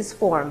sentence is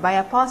formed by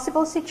a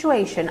possible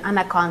situation and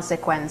a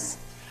consequence.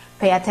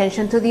 Pay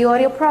attention to the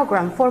audio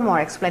program for more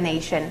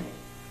explanation.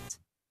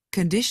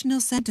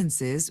 Conditional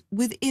sentences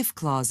with if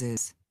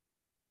clauses.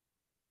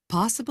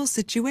 Possible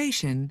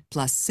situation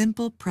plus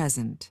simple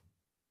present.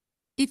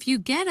 If you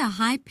get a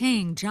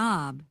high-paying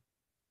job.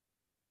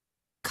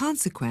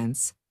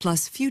 Consequence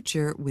plus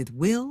future with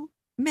will,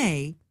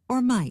 may,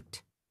 or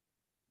might.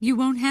 You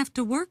won't have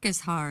to work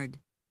as hard.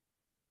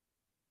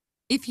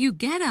 If you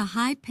get a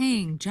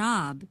high-paying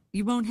job,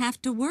 you won't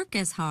have to work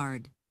as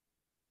hard.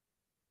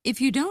 If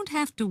you don't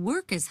have to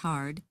work as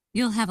hard,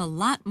 you'll have a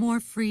lot more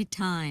free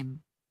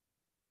time.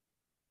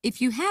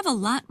 If you have a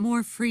lot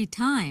more free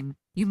time,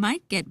 you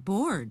might get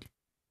bored.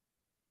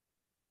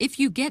 If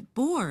you get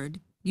bored,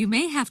 you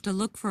may have to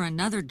look for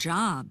another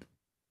job.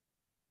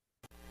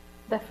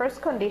 The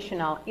first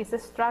conditional is a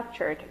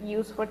structured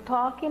used for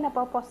talking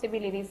about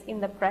possibilities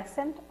in the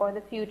present or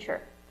the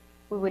future.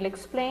 We will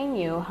explain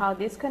you how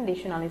this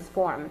conditional is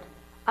formed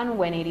and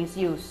when it is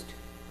used.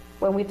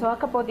 When we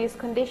talk about this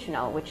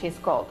conditional, which is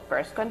called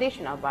first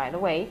conditional, by the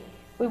way,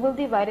 we will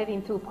divide it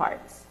in two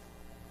parts,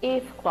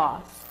 if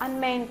clause and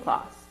main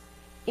clause.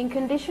 In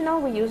conditional,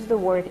 we use the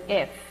word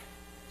if.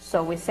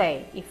 So we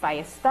say, if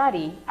I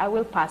study, I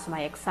will pass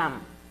my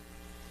exam.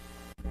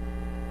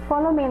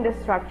 Follow me in the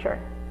structure.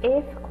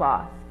 If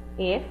clause,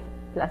 if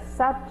plus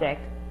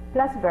subject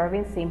plus verb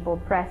in simple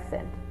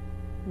present.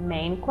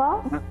 Main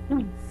clause,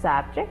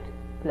 subject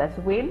plus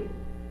will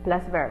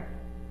plus verb.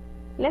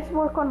 Let's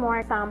work on more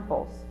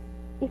examples.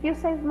 If you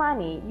save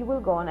money, you will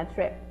go on a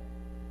trip.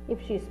 If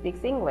she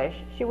speaks English,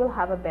 she will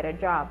have a better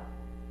job.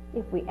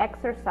 If we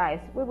exercise,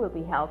 we will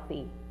be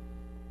healthy.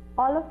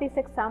 All of these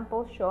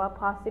examples show a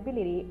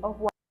possibility of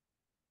what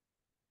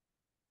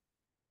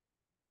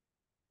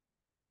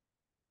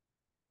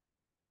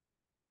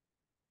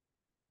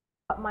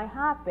might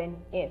happen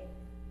if.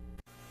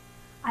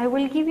 I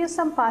will give you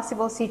some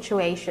possible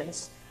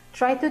situations.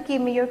 Try to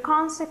give me your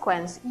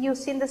consequence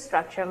using the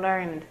structure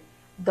learned.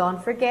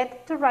 Don't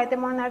forget to write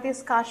them on our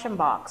discussion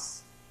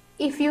box.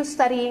 If you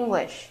study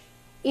English,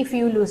 if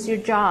you lose your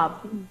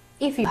job,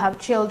 if you have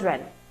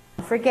children,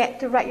 don't forget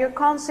to write your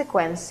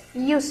consequence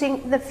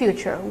using the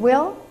future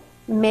will,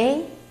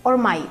 may, or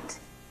might.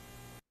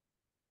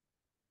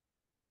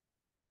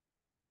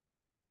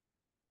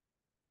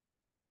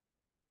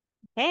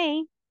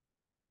 Okay.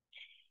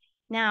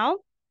 Now,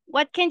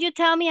 what can you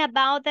tell me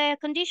about the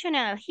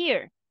conditional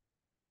here?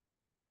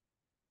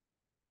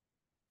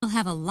 We'll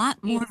have a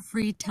lot more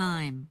free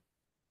time.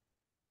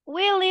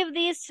 We'll leave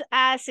these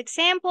as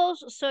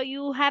examples so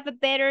you have a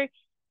better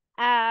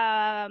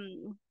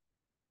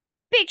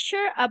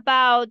picture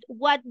about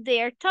what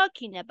they're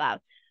talking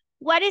about.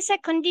 What is a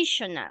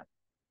conditional?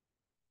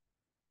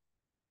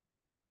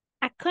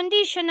 A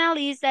conditional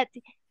is that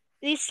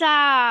it's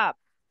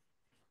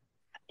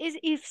is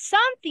if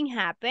something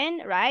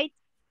happened, right?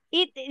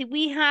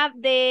 We have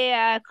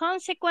the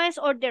consequence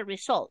or the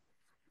result.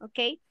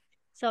 Okay,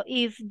 so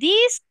if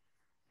this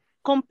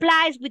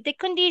complies with the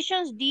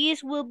conditions,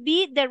 this will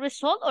be the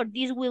result, or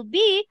this will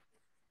be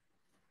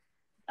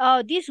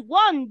this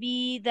won't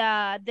be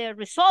the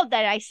result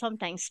that I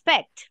sometimes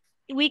expect.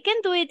 We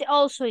can do it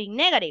also in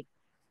negative,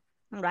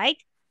 right?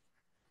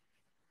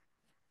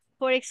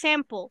 For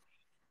example,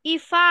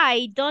 if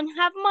I don't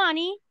have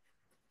money,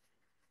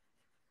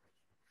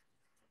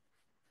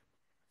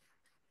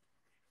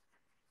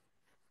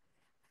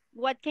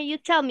 what can you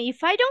tell me?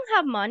 If I don't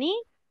have money,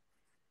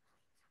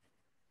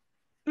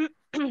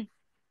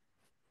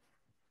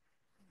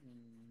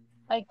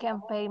 I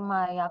can pay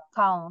my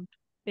account.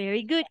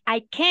 very good.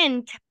 I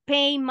can't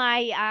pay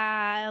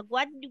my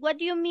what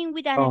do you mean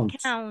with an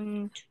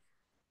account?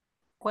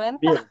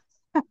 Cuenta.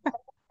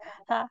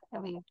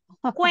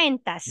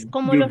 Cuentas,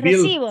 como Your los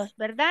bill. recibos,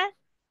 ¿verdad?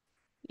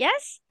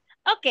 Yes?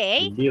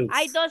 Okay. Bills.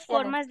 Hay dos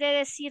formas de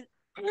decir.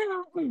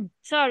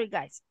 Sorry,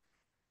 guys.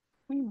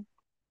 There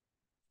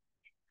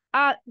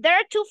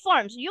are two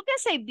forms. You can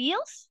say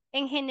bills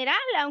en general,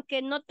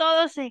 aunque no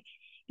todos.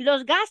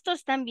 Los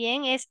gastos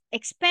también es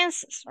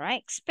expenses,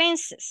 right?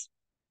 Expenses.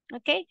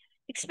 Okay?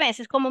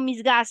 Expenses, como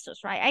mis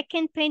gastos, right? I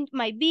can pay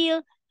my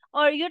bill,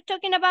 or you're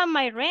talking about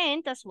my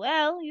rent as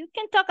well. You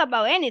can talk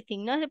about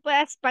anything. No se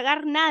puede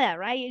pagar nada,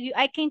 right?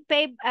 I can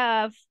pay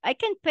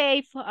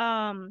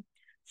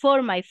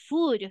for my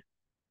food.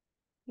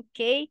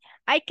 Okay?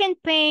 I can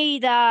pay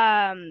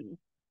the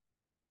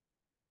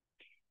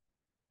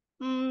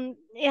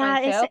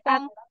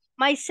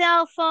my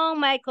cell phone,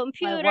 my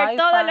computer, My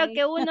todo lo Wi-Fi.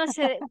 que uno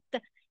se...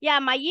 Yeah,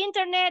 my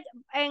internet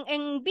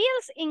and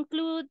bills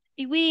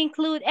we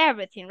include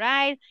everything,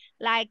 right?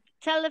 Like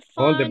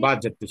telephone. All the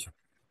budget.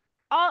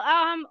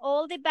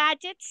 All the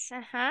budgets,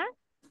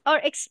 or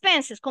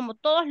expenses, como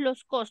todos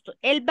los costos.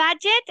 El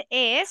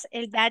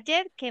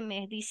budget que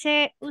me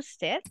dice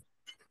usted,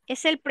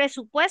 es el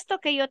presupuesto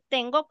que yo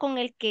tengo con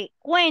el que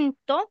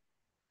cuento.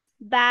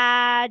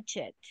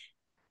 Budget.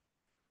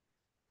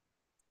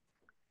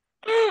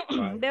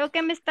 Veo que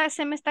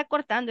se me está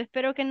cortando.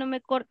 Espero que no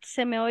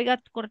se me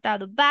oiga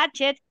cortado.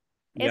 Budget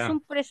es un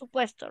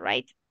presupuesto,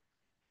 right?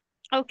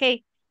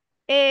 Ok.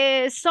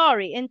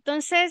 Sorry.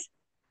 Entonces,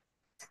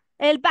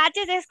 el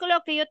budget es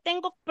lo que yo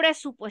tengo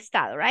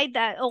presupuestado, right?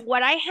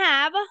 What I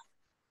have,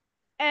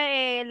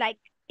 like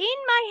in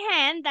my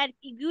hand, that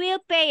will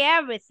pay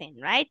everything,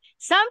 right?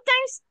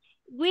 Sometimes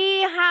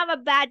we have a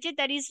budget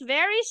that is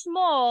very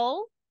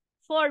small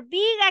for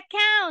big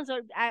accounts,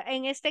 or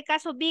en este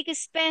caso, big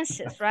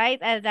expenses, right?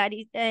 That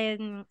is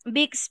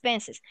big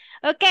expenses.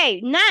 Okay,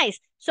 nice.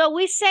 So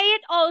we say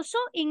it also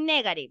in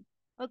negative.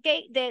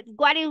 Okay,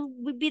 what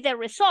would be the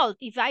result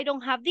if I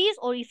don't have this,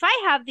 or if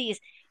I have this?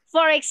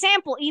 For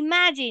example,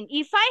 imagine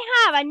if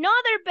I have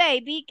another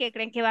baby, ¿qué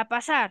creen que va a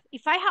pasar?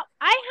 If I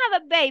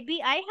have a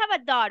baby, I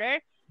have a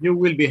daughter. You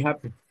will be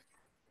happy.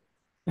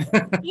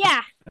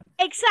 Yeah,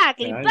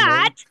 exactly.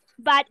 Yeah,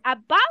 but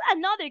about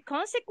another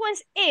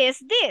consequence is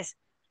this.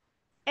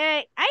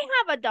 I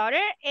have a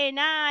daughter and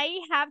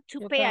I have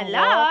to pay a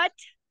lot.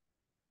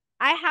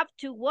 I have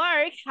to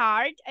work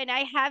hard and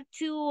I have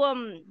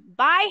to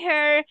buy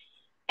her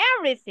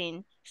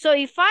everything. So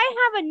if I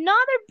have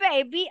another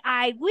baby,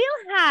 I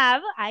will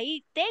have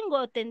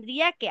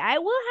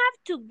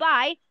to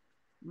buy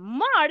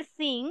more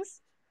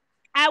things.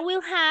 I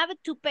will have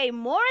to pay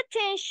more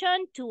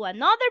attention to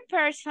another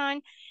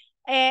person.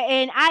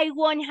 And I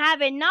won't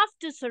have enough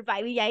to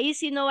survive. Y ahí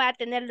sí no voy a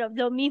tener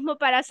lo mismo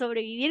para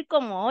sobrevivir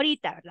como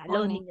ahorita, ¿verdad?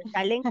 Los niños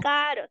salen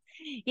caros.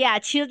 Yeah,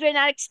 children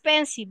are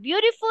expensive.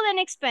 Beautiful and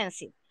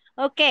expensive.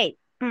 Okay.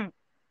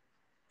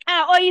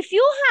 Or if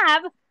you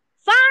have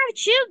 5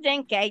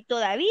 children, que hay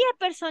todavía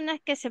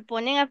personas que se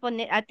ponen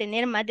a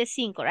tener más de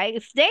 5, right?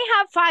 If they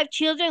have 5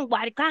 children,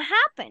 what can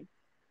happen?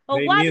 Or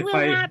they what need will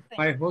happen?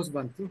 5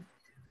 husbands too.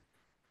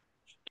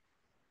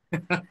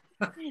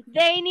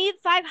 They need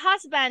 5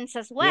 husbands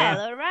as well,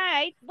 all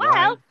right?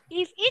 Well,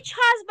 if each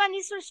husband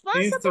is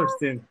responsible,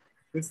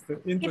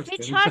 if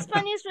each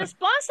husband is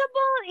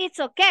responsible,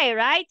 it's okay,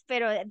 right?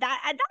 Pero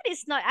that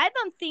is not, I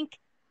don't think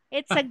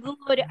it's a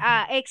good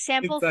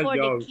example for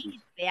the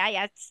kids.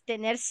 Yeah,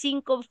 tener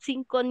 5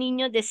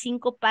 niños de 5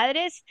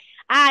 padres.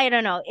 I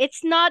don't know.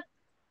 It's not,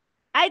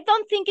 I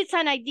don't think it's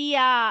an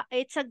idea,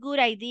 it's a good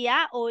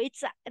idea, or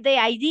it's the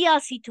ideal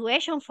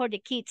situation for the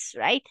kids,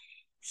 right?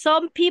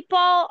 Some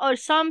people or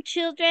some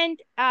children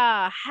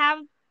have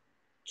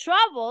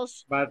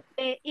troubles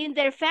in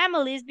their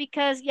families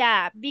because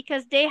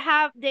they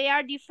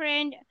are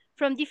different,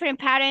 from different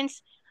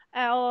parents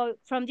or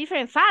from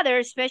different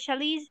fathers,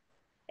 especially.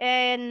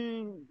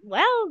 And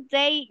well,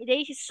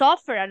 they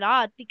suffer a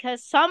lot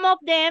because some of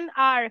them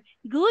are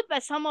good,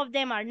 but some of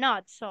them are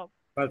not. So.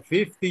 But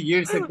 50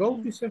 years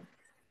ago, teacher?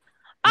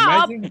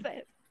 Oh,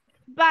 Imagine.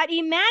 but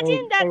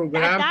imagine that Or at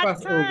that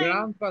grandpas, or time,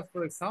 grandpas,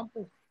 for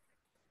example.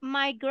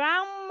 my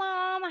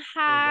grandmom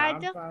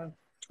had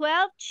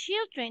 12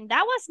 children.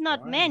 That was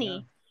not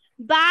many.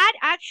 But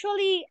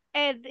actually,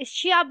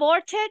 she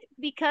aborted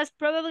because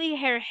probably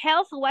her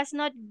health was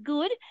not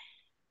good.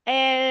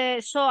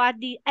 So at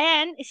the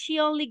end, she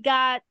only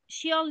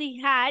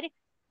had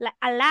like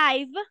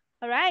alive,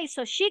 all right?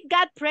 So she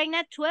got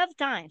pregnant 12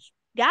 times,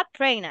 got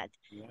pregnant.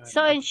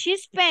 So, and she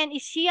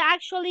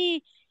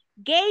actually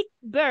gave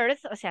birth,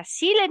 o sea,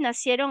 sí le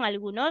nacieron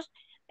algunos,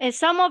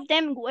 some of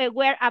them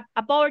were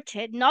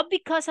aborted, not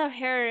because of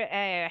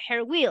her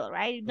will,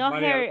 right?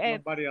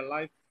 Nobody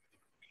alive.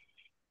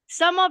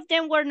 Some of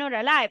them were not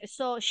alive.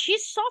 So she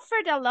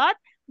suffered a lot,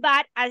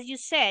 but as you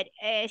said,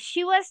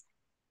 she was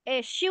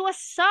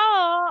so,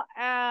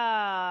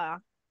 I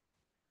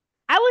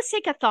would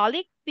say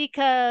Catholic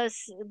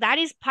because that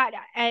is part,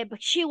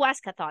 but she was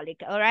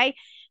Catholic, all right?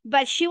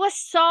 But she was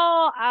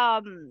so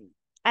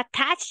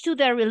attached to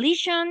the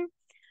religion,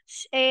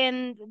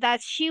 and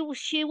that she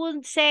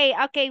would say,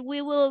 okay,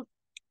 we will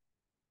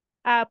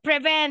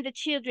prevent the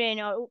children.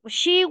 Or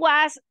she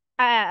was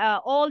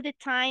all the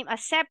time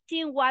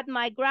accepting what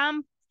my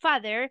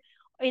grandfather,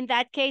 in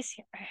that case,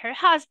 her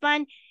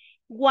husband,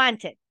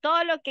 wanted.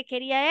 Todo lo que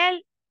quería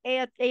él,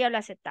 ella lo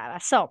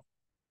aceptaba. So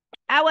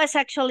I was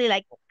actually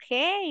like,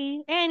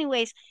 okay,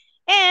 anyways.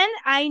 And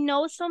I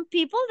know some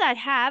people that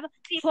have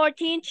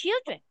 14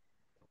 children.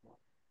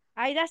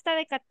 Hay hasta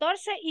de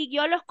 14 y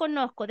yo los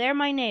conozco. They're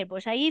my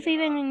neighbors. Ahí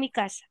viven en mi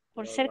casa,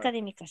 por cerca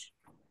de mi casa.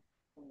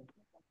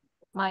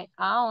 My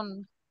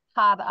aunt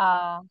had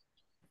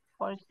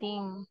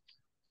 14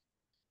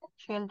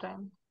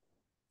 children.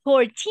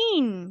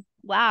 14.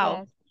 Wow.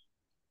 Yes.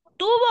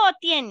 ¿Tuvo o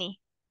tiene?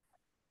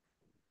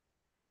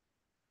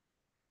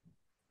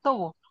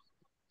 Tuvo.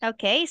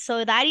 Okay,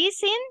 so that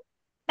is in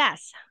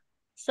past.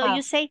 So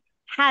you say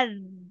had.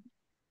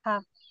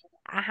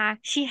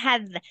 She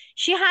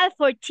had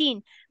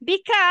 14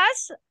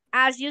 because,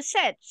 as you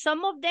said,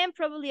 some of them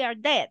probably are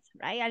dead,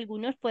 right?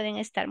 Algunos pueden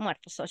estar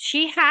muertos. So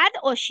she had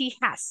or she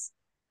has.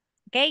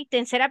 Okay,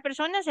 tercera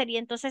persona sería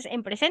entonces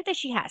en presente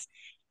she has.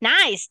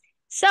 Nice.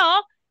 So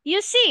you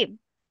see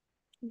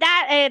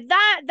that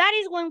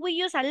is when we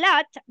use a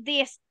lot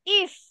this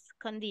if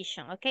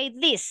condition. Okay,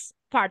 this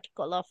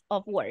particle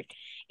of word.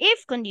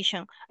 If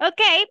condition.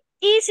 Okay,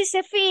 y si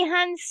se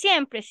fijan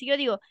siempre, si yo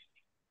digo,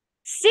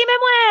 si me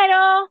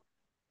muero,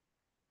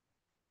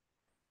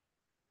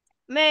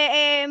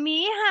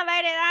 mi hija va a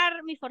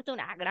heredar mi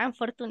fortuna, gran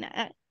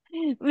fortuna,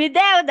 mi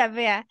deuda,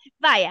 vea,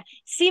 vaya,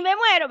 si me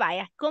muero,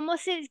 vaya, ¿cómo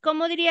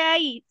diría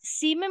ahí?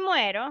 Si me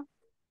muero.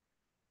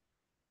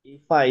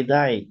 If I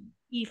die.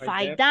 If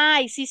I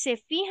die, si se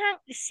fijan,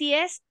 si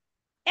es,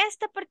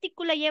 esta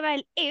partícula lleva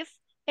el if,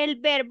 el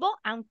verbo,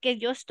 aunque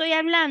yo estoy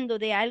hablando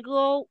de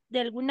algo, de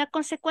alguna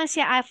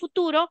consecuencia a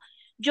futuro,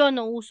 yo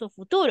no uso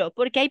futuro,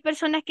 porque hay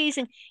personas que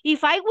dicen,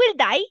 if I will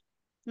die,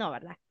 no,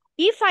 ¿verdad?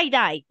 If I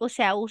die, o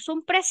sea, uso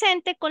un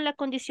presente con la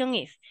condición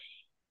if.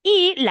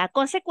 Y la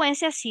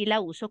consecuencia sí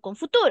la uso con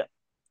futuro,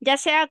 ya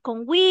sea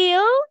con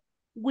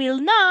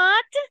will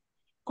not,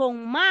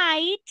 con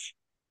might,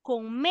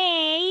 con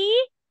may.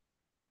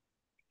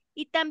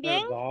 Y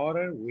también. Her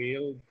daughter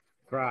will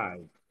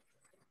cry.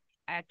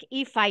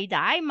 If I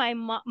die, my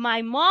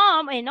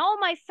mom and all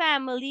my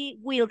family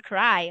will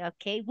cry,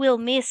 okay? Will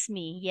miss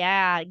me.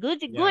 Yeah,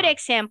 good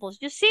examples.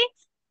 You see?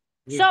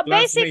 Your so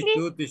classmate basically.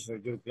 Too, teacher.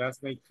 Your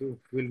classmate too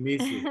will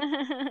miss you.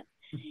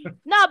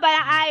 No, but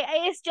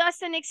it's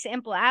just an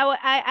example.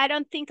 I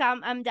don't think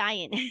I'm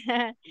dying.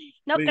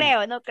 No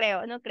creo.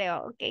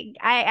 Okay.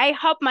 I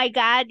hope my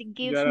God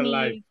gives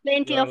me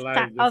plenty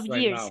of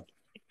years.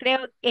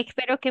 Right,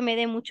 Espero que me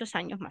dé muchos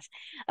años más.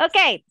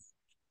 Okay.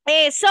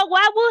 So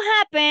what will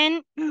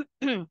happen?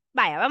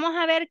 Vaya, vamos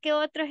a ver qué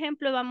otro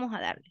ejemplo vamos a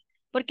darle.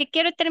 Porque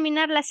quiero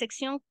terminar la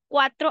sección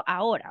 4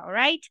 ahora, all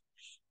right?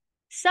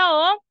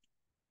 So,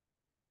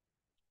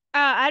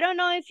 I don't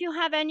know if you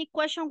have any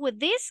question with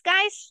this,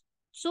 guys.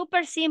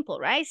 Super simple,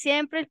 right?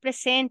 Siempre el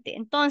presente.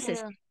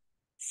 Entonces,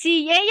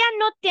 si ella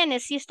no tiene,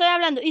 si estoy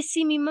hablando, y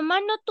si mi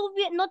mamá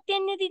no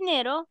tiene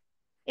dinero,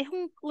 es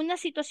una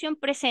situación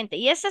presente.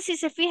 Y esa, si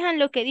se fijan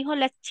lo que dijo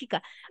la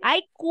chica,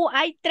 hay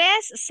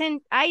tres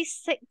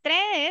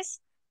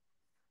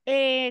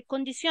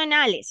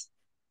condicionales.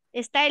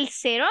 Está el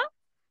 0,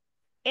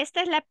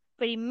 esta es la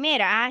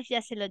primera,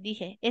 ya se lo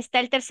dije. Está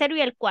el tercero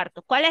y el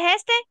cuarto. ¿Cuál es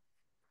este?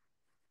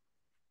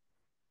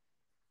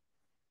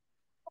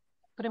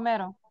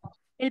 Primero.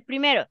 El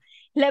primero.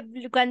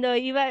 Cuando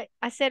iba a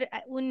hacer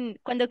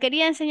cuando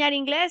quería enseñar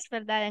inglés,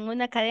 ¿verdad? En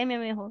una academia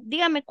me dijo,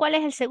 dígame cuál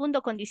es el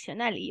segundo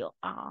condicional. Y yo,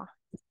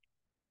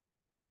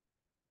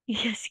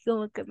 Y así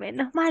como que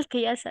menos mal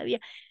que ya sabía.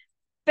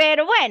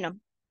 Pero bueno,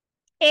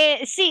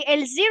 sí,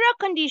 el zero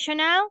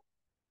conditional,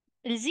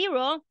 el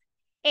zero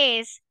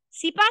es,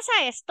 si pasa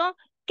esto,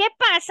 ¿qué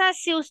pasa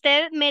si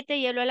usted mete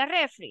hielo a la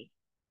refri?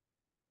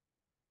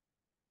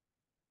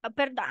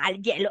 perdón,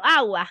 al hielo,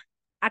 agua,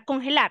 a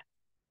congelar.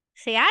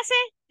 Se hace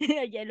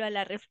hielo a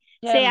la se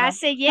Hielo.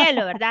 hace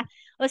hielo, ¿verdad?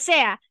 O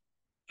sea,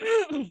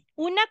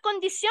 una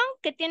condición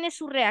que tiene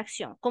su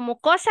reacción, como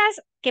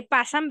cosas que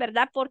pasan,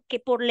 ¿verdad? Porque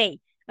por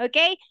ley, ¿ok?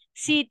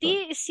 Si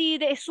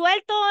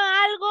suelto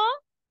algo,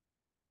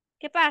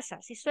 ¿qué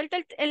pasa? Si suelto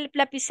el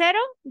lapicero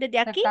desde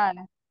aquí,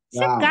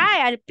 se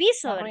cae al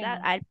piso,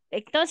 ¿verdad?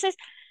 Entonces,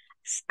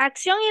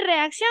 acción y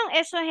reacción,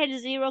 eso es el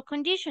zero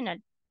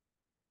conditional.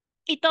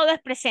 Y todo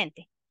es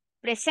presente.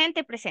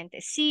 Presente, presente.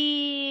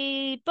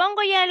 Si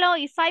pongo hielo,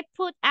 if I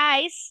put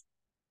ice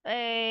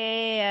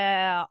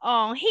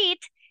on heat,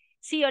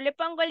 si yo le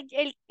pongo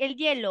el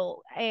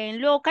hielo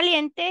en lo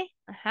caliente,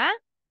 ajá,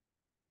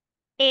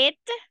 it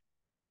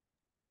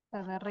Se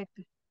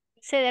derrite.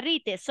 se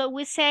derrite. So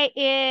we say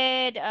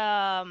it,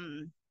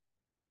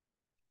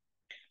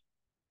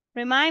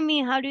 remind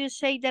me, how do you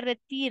say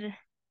derretir?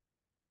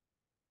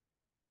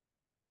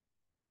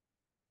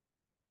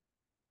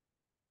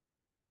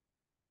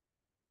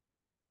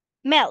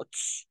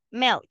 Melts,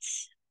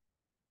 melts,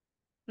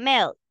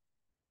 melt,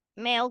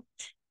 melt,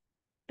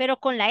 pero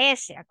con la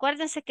S.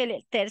 Acuérdense que la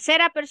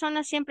tercera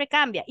persona siempre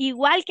cambia.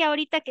 Igual que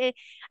ahorita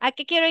 ¿a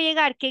qué quiero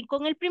llegar? Que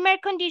con el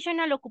primer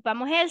conditional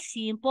ocupamos el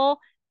simple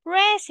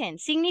present.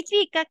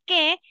 Significa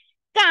que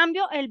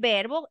cambio el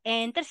verbo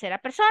en tercera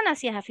persona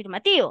si es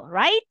afirmativo,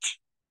 right?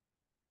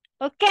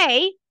 Ok.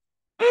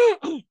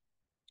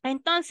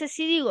 Entonces,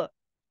 si digo,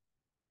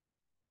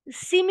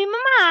 si mi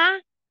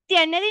mamá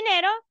tiene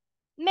dinero,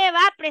 me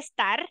va a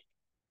prestar.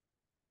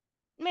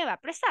 Me va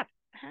a prestar.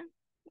 Ajá.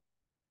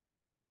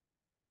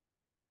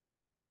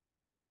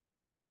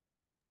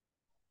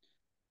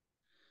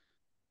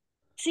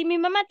 Si mi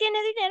mamá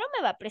tiene dinero,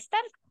 me va a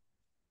prestar.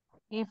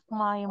 If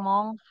my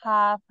mom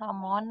has a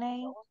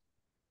money.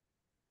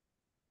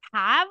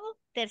 Have,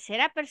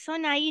 tercera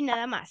persona ahí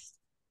nada más.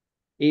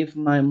 If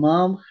my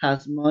mom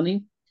has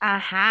money.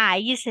 Ajá,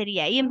 ahí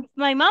sería. If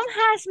my mom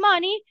has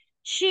money,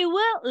 she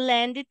will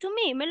lend it to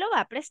me. Me lo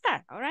va a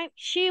prestar, all right?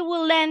 She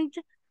will lend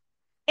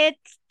it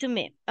to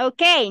me.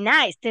 Ok,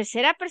 nice.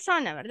 Tercera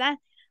persona, ¿verdad?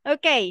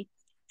 Ok.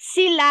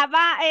 Si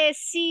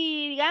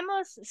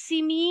digamos,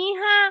 si mi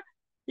hija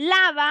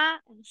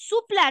lava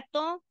su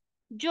plato,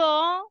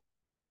 yo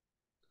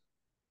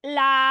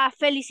la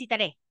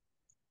felicitaré.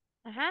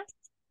 Ajá.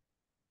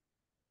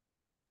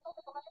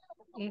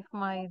 If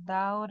my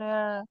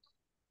daughter.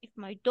 If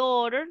my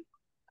daughter.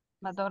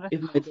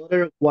 If my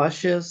daughter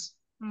washes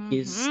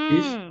his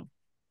dish.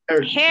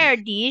 Her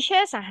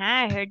dishes,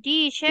 ajá, her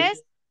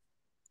dishes.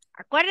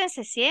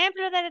 Acuérdense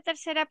siempre de la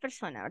tercera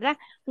persona, ¿verdad?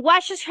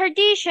 Washes her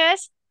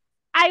dishes,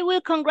 I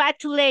will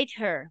congratulate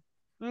her.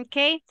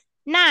 Ok,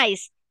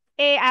 nice.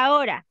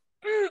 Ahora,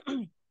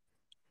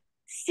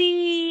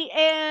 si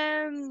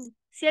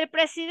el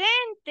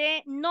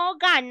presidente no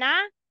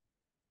gana,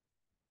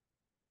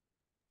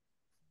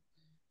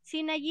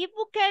 si Nayib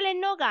Bukele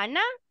no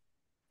gana,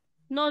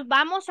 nos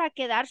vamos a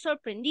quedar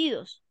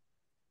sorprendidos.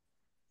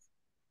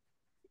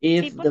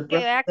 Sí,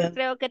 porque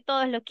creo que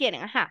todos lo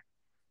quieren, ajá.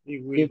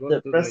 If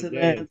the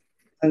president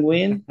doesn't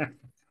win.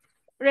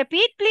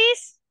 Repeat,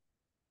 please.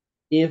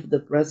 If the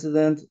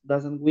president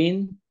doesn't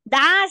win.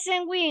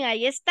 Doesn't win,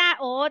 ahí está,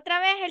 otra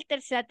vez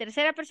la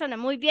tercera persona.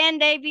 Muy bien,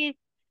 David.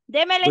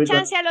 Démele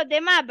chance a los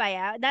demás,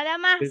 vaya. Nada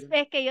más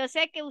es que yo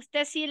sé que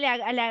usted sí le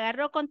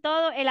agarró con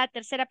todo en la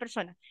tercera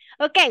persona.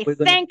 Ok,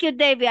 thank you,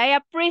 David. I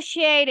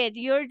appreciate it.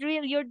 You're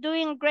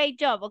doing a great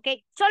job, ok.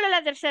 Solo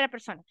la tercera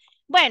persona.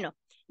 Bueno,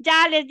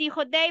 ya les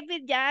dijo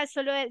David, ya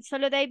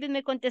solo David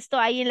me contestó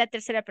ahí en la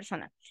tercera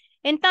persona.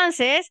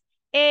 Entonces,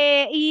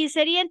 y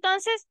sería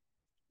entonces,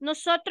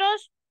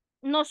 nosotros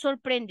nos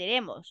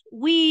sorprenderemos.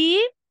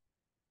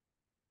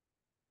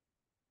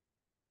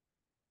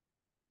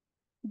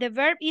 The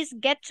verb is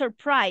get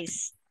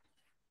surprised.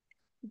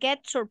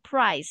 Get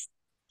surprised.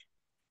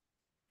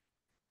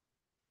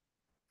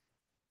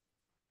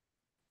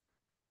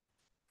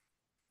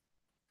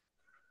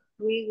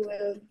 We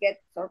will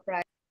get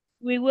surprised.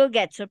 We will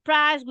get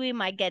surprised. We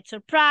might get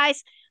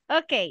surprised.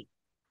 Ok.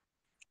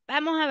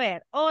 Vamos a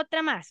ver.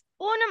 Otra más.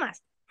 Una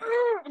más.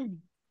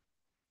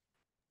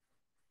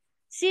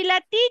 Si la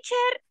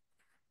teacher...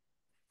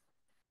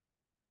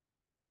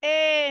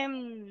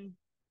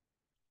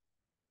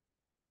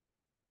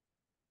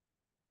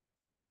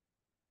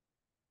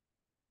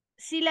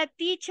 si la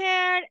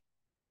teacher...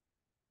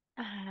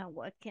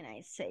 what can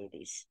I say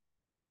this?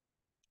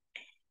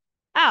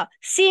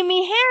 Si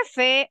mi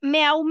jefe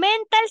me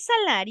aumenta el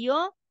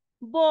salario,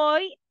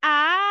 voy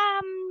a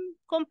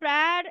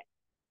comprar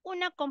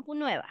una compu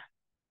nueva.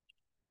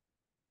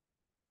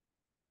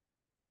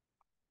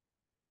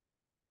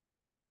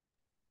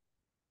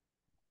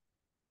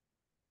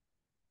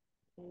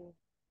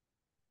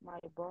 My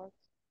boss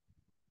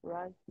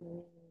writes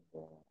me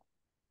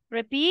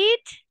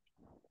Repeat.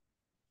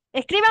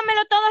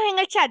 Escríbanmelo todos en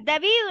el chat.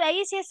 David,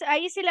 ahí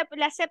sí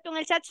le acepto en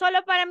el chat.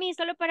 Solo para mí,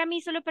 solo para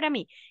mí, solo para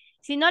mí.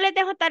 Si no les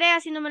dejo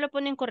tarea, si no me lo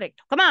ponen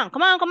correcto. Come on,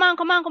 come on, come on,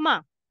 come on, come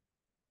on.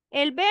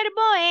 El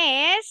verbo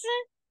es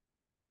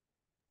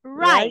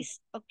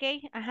rise, ¿ok?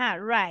 Ajá,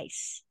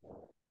 rise.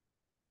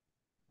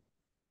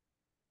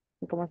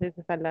 ¿cómo se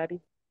dice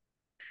salario?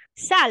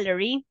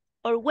 Salary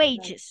or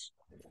wages.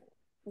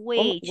 ¿Cómo?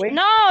 Wage.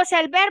 No, o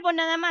sea, el verbo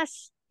nada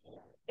más.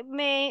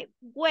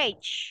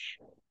 Wage.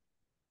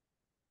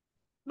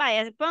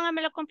 Vaya,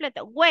 póngamelo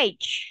completo.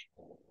 Wage.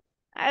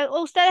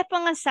 Ustedes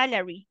pongan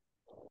salary.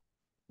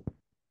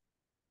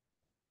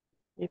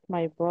 If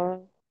my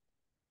boss.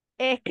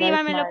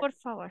 Escríbamelo, por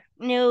favor.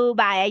 No,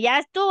 vaya, ya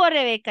estuvo,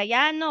 Rebeca.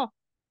 Ya no.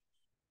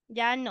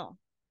 Ya no.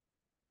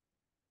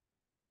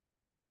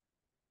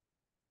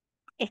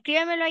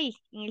 Escríbamelo ahí,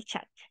 en el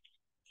chat.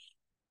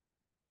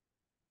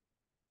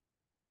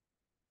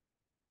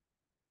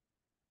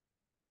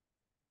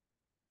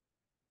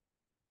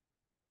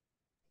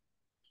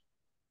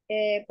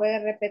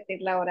 ¿Puede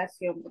repetir la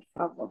oración, por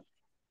favor?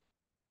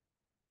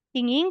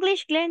 In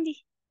English,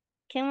 Glendy.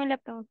 ¿Quién me la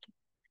preguntó?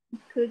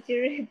 Could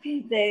you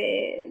repeat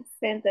the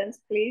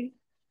sentence, please?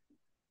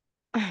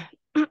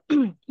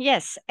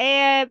 Yes.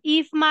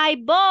 If my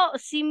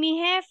boss, si mi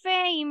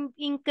jefe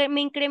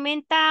me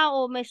incrementa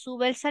o me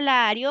sube el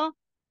salario,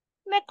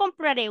 me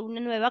compraré una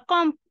nueva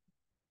compu.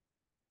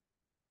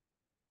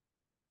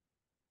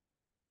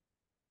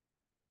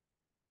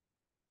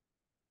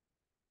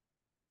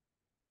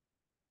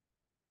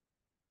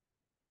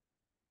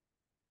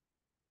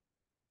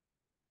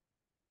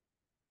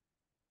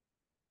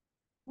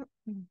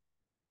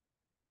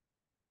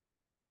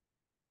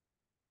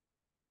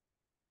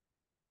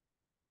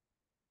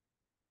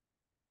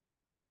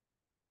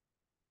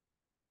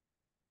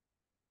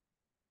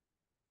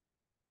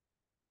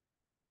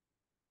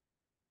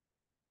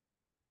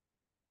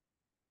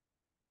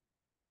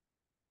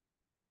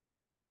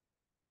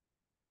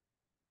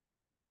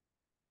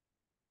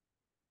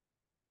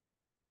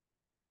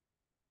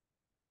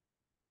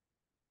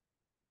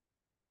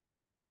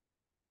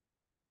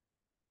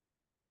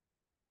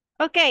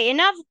 Ok,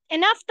 enough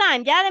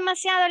time. Ya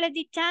demasiado les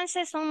di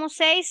chance. Somos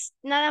 6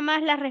 nada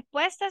más las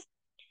respuestas.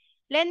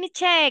 Let me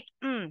check.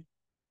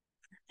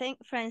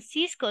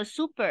 Francisco,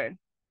 super.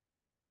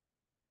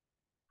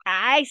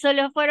 Ay,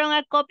 solo fueron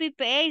a copy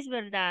paste,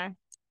 ¿verdad?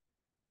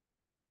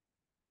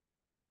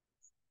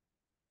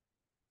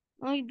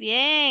 Muy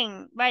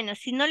bien. Bueno,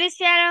 si no lo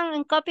hicieron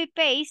en copy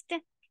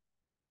paste.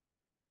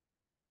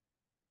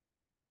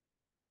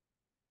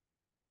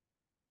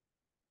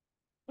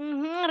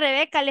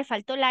 Rebeca, le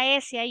faltó la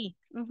S ahí.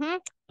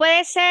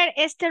 Puede ser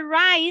este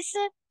rise.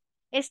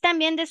 Es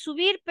también de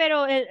subir,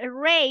 pero el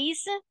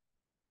raise.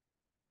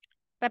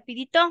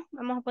 Rapidito,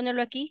 vamos a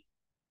ponerlo aquí.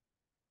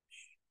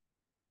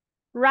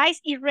 Rise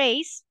y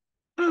raise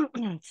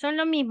son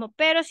lo mismo,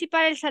 pero si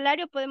para el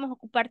salario podemos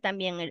ocupar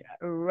también el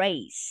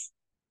raise.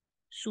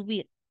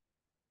 Subir.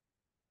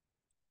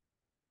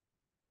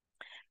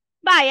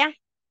 Vaya.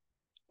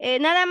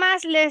 Nada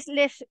más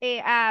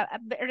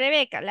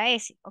Rebeca, la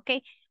S, ¿ok?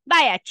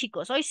 Vaya,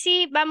 chicos, hoy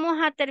sí vamos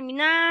a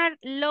terminar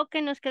lo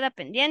que nos queda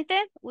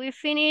pendiente. We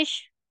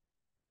finish.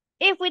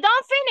 If we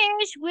don't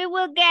finish, we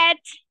will get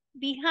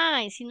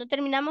behind. Si no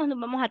terminamos, nos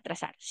vamos a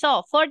atrasar.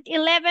 So, for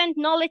 11,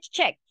 knowledge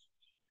check.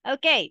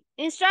 Okay,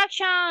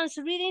 instructions,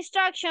 read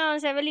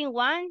instructions. Evelyn,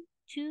 1,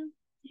 2,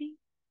 3,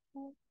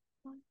 4,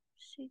 5,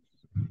 6.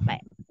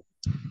 Vaya.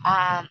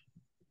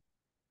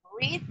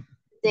 Read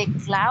the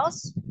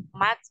clause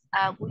match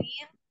with.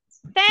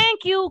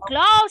 Thank you,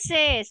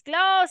 clauses.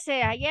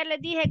 Ayer les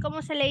dije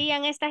cómo se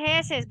leían estas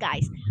S,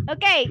 guys.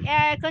 Okay,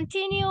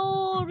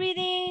 continue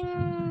reading.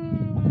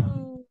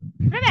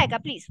 Rebecca,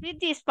 please, read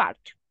this part.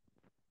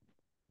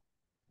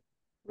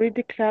 Read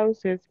the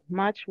clauses,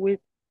 match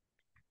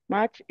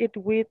it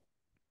with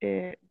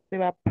the read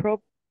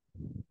appropriate.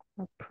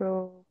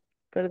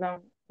 The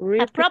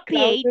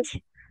clauses,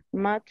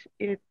 match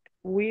it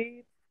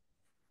with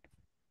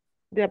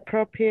the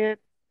appropriate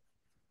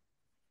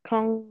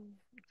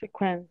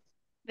consequence.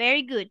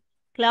 Very good.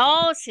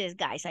 Clauses,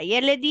 guys.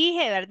 Ayer les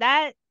dije,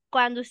 ¿verdad?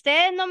 Cuando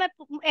ustedes no me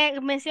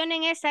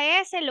mencionen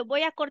esa S, lo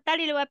voy a cortar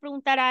y le voy a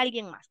preguntar a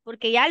alguien más,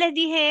 porque ya les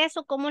dije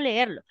eso, cómo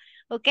leerlo.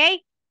 ¿Ok?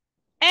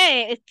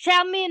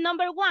 Tell me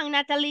number 1,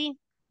 Natalie,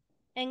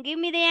 and give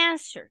me the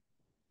answer.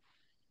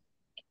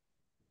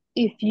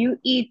 If you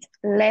eat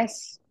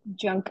less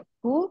junk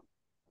food,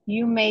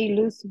 you may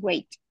lose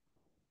weight.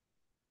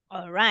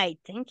 All right,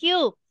 thank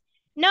you.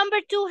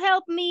 Number 2,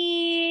 help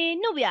me,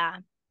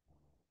 Nubia.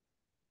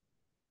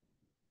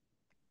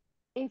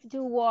 If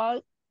you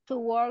walk to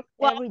work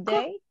every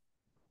day,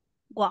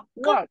 work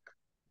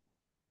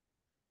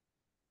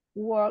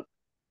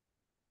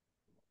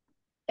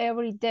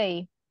every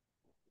day,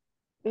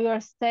 you will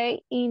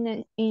stay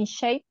in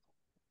shape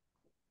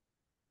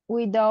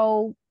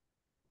without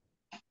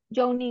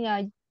joining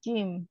a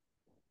gym.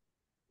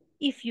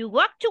 If you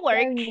walk to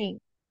work.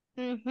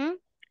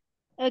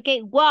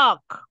 Ok,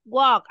 walk.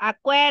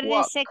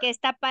 Acuérdense que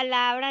esta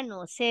palabra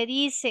no se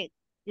dice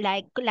la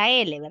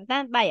L,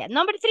 ¿verdad? Vaya.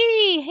 Number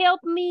 3,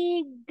 help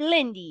me,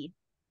 Glendy.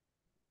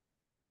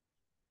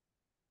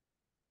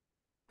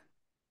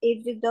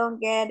 If you don't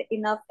get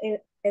enough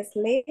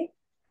sleep,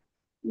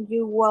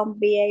 you won't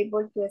be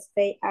able to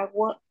stay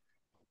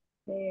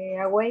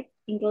awake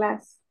in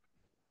class.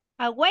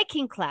 A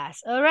waking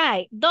class. All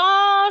right.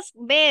 2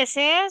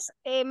 veces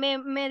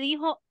me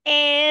dijo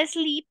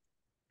sleep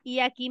y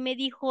aquí me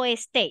dijo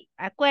stay.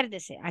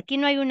 Acuérdese, aquí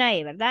no hay una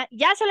E, ¿verdad?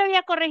 Ya se lo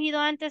había corregido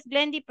antes,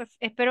 Glendy, pero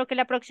espero que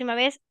la próxima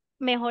vez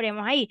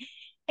mejoremos ahí.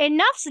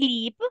 Enough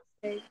sleep,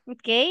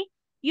 okay?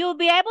 You'll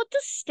be able to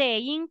stay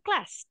in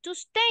class, to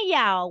stay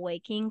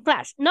awake in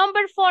class.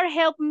 Number 4,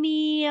 help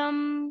me,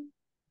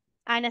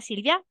 Ana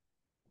Silvia.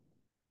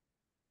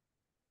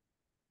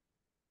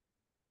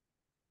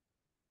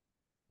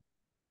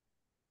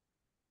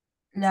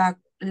 La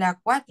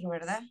 4,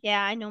 ¿verdad?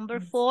 Yeah,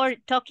 number 4,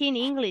 talking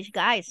English,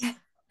 guys.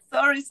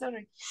 Sorry.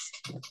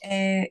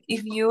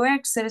 If you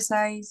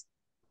exercise,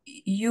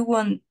 you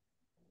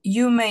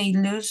may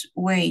lose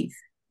weight.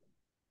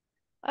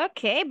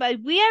 Okay,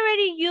 but we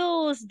already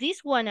used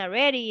this one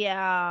already.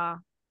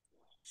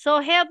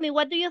 So help me,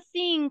 what do you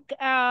think,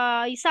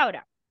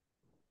 Isaura?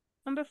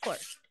 Number 4.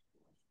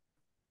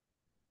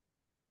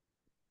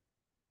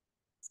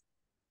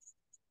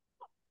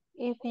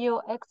 If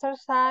you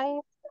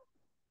exercise,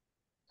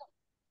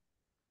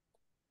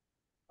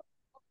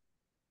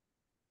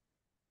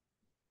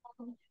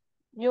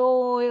 you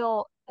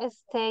will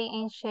stay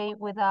in shape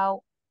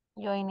without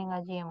joining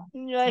a gym.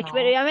 No,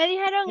 pero ya me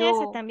dijeron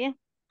ese también.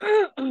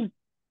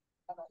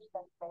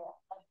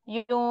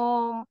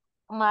 You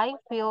might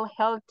feel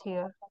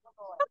healthier.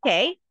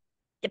 Okay.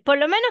 Por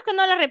lo menos que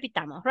no la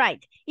repitamos.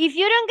 Right. If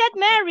you don't get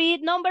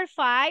married, number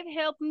 5,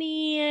 help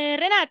me,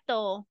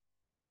 Renato.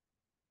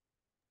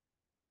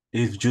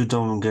 If you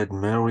don't get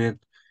married,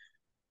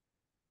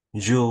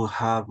 you'll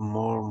have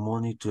more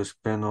money to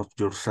spend on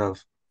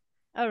yourself.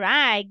 All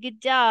right, good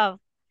job.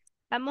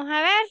 Vamos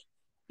a ver.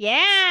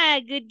 Yeah,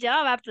 good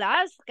job.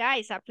 Applause,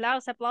 guys.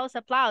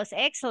 Applause.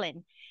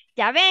 Excellent.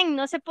 Ya ven,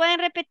 no se pueden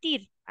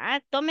repetir.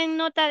 Tomen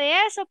nota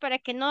de eso para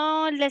que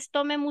no les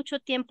tome mucho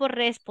tiempo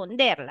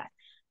responderla.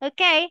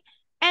 Okay.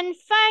 And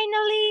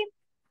finally,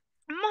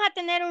 vamos a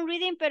tener un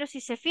reading, pero si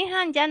se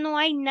fijan, ya no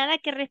hay nada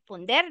que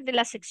responder de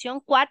la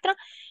sección 4.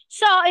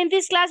 So, in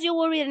this class, you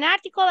will read an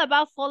article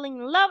about falling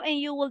in love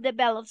and you will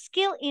develop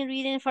skill in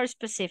reading for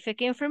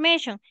specific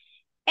information.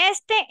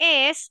 Este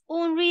es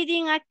un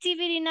reading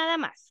activity nada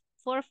más.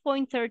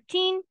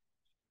 4.13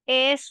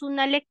 es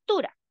una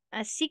lectura.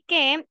 Así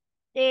que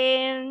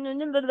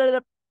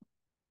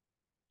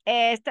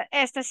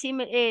esta sí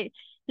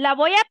la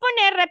voy a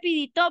poner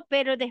rapidito,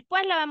 pero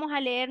después la vamos a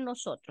leer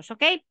nosotros,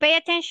 ¿ok? Pay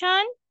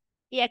attention.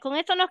 Y con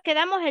esto nos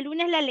quedamos, el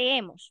lunes la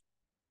leemos.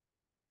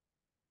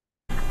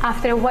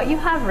 After what you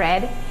have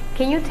read,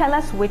 can you tell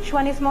us which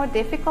one is more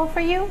difficult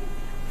for you?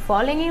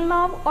 Falling in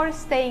love or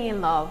staying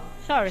in love?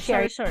 Sorry.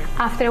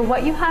 After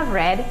what you have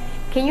read,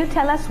 can you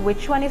tell us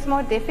which one is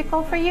more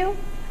difficult for you?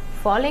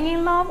 Falling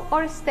in love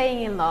or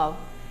staying in love?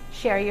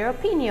 Share your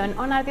opinion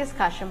on our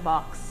discussion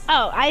box.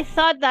 Oh, I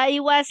thought that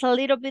it was a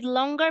little bit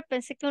longer.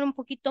 Pensé que era un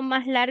poquito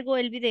más largo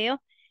el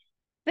video.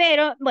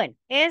 Pero, bueno,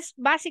 es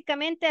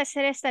básicamente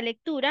hacer esta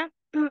lectura.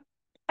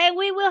 And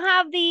we will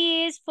have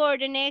this for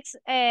the next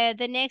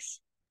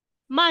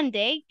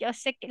Monday. Yo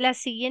sé que la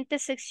siguiente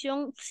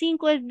sección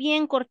 5 es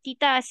bien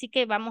cortita, así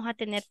que vamos a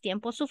tener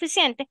tiempo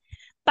suficiente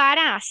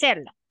para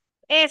hacerla.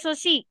 Eso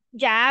sí,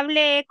 ya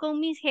hablé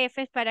con mis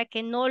jefes para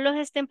que no los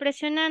estén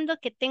presionando,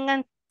 que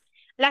tengan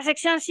la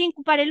sección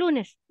 5 para el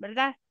lunes,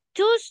 ¿verdad?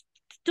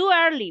 Too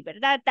early,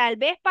 ¿verdad? Tal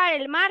vez para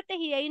el martes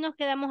y de ahí nos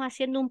quedamos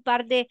haciendo un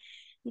par de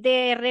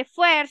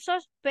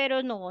refuerzos,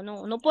 pero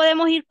no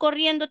podemos ir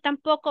corriendo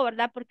tampoco,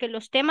 ¿verdad? Porque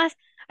los temas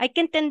hay que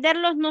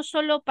entenderlos, no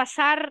solo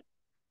pasar,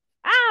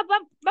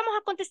 vamos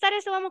a contestar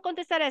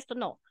esto,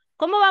 no.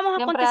 ¿Cómo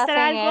vamos a contestar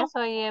algo?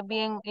 Eso y es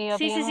bien,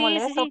 Sí.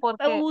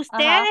 porque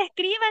ustedes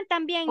escriban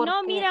también,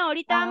 no, mira,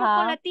 ahorita vamos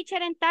con la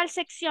teacher en tal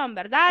sección,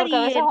 ¿verdad? Porque a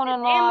y veces uno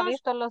no ha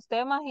visto los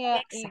temas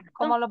y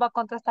cómo los va a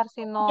contestar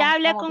si no. Ya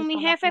hablé con mi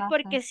jefe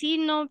porque sí,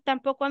 no,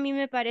 tampoco a mí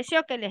me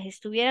pareció que les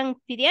estuvieran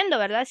pidiendo,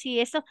 ¿verdad?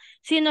 Si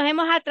nos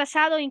hemos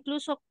atrasado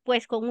incluso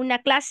pues con una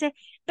clase,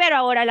 pero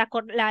ahora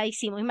la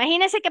hicimos.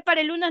 Imagínense que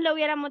para el lunes lo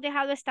hubiéramos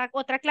dejado esta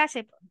otra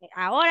clase,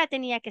 ahora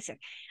tenía que ser.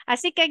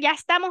 Así que ya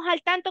estamos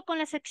al tanto con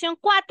la sección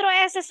 4,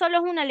 ese solo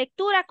es una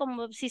lectura,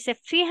 como si se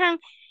fijan,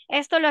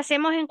 esto lo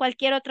hacemos en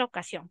cualquier otra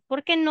ocasión,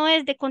 porque no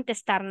es de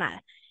contestar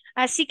nada.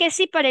 Así que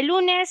sí, para el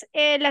lunes,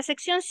 la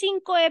sección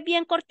 5 es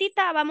bien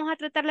cortita, vamos a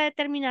tratarla de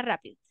terminar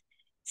rápido.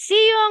 See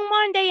you on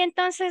Monday,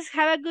 entonces,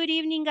 have a good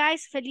evening,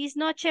 guys. Feliz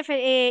noche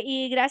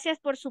y gracias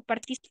por su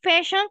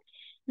participation.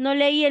 No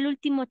leí el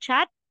último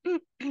chat.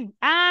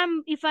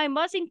 If I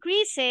must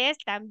increases,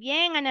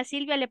 también Ana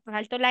Silvia le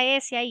faltó la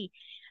S ahí.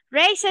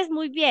 Raises,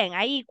 muy bien,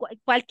 ahí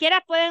cualquiera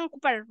pueden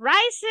ocupar.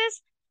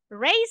 Raises,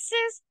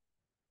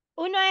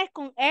 uno es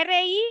con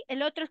R-I,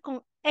 el otro es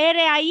con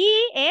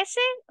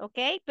R-I-S, ¿ok?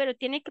 Pero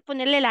tienen que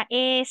ponerle la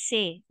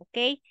S, ¿ok?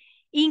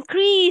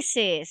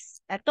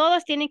 Increases, a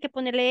todos tienen que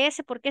ponerle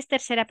S porque es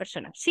tercera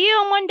persona. See you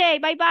on Monday,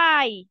 bye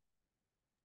bye.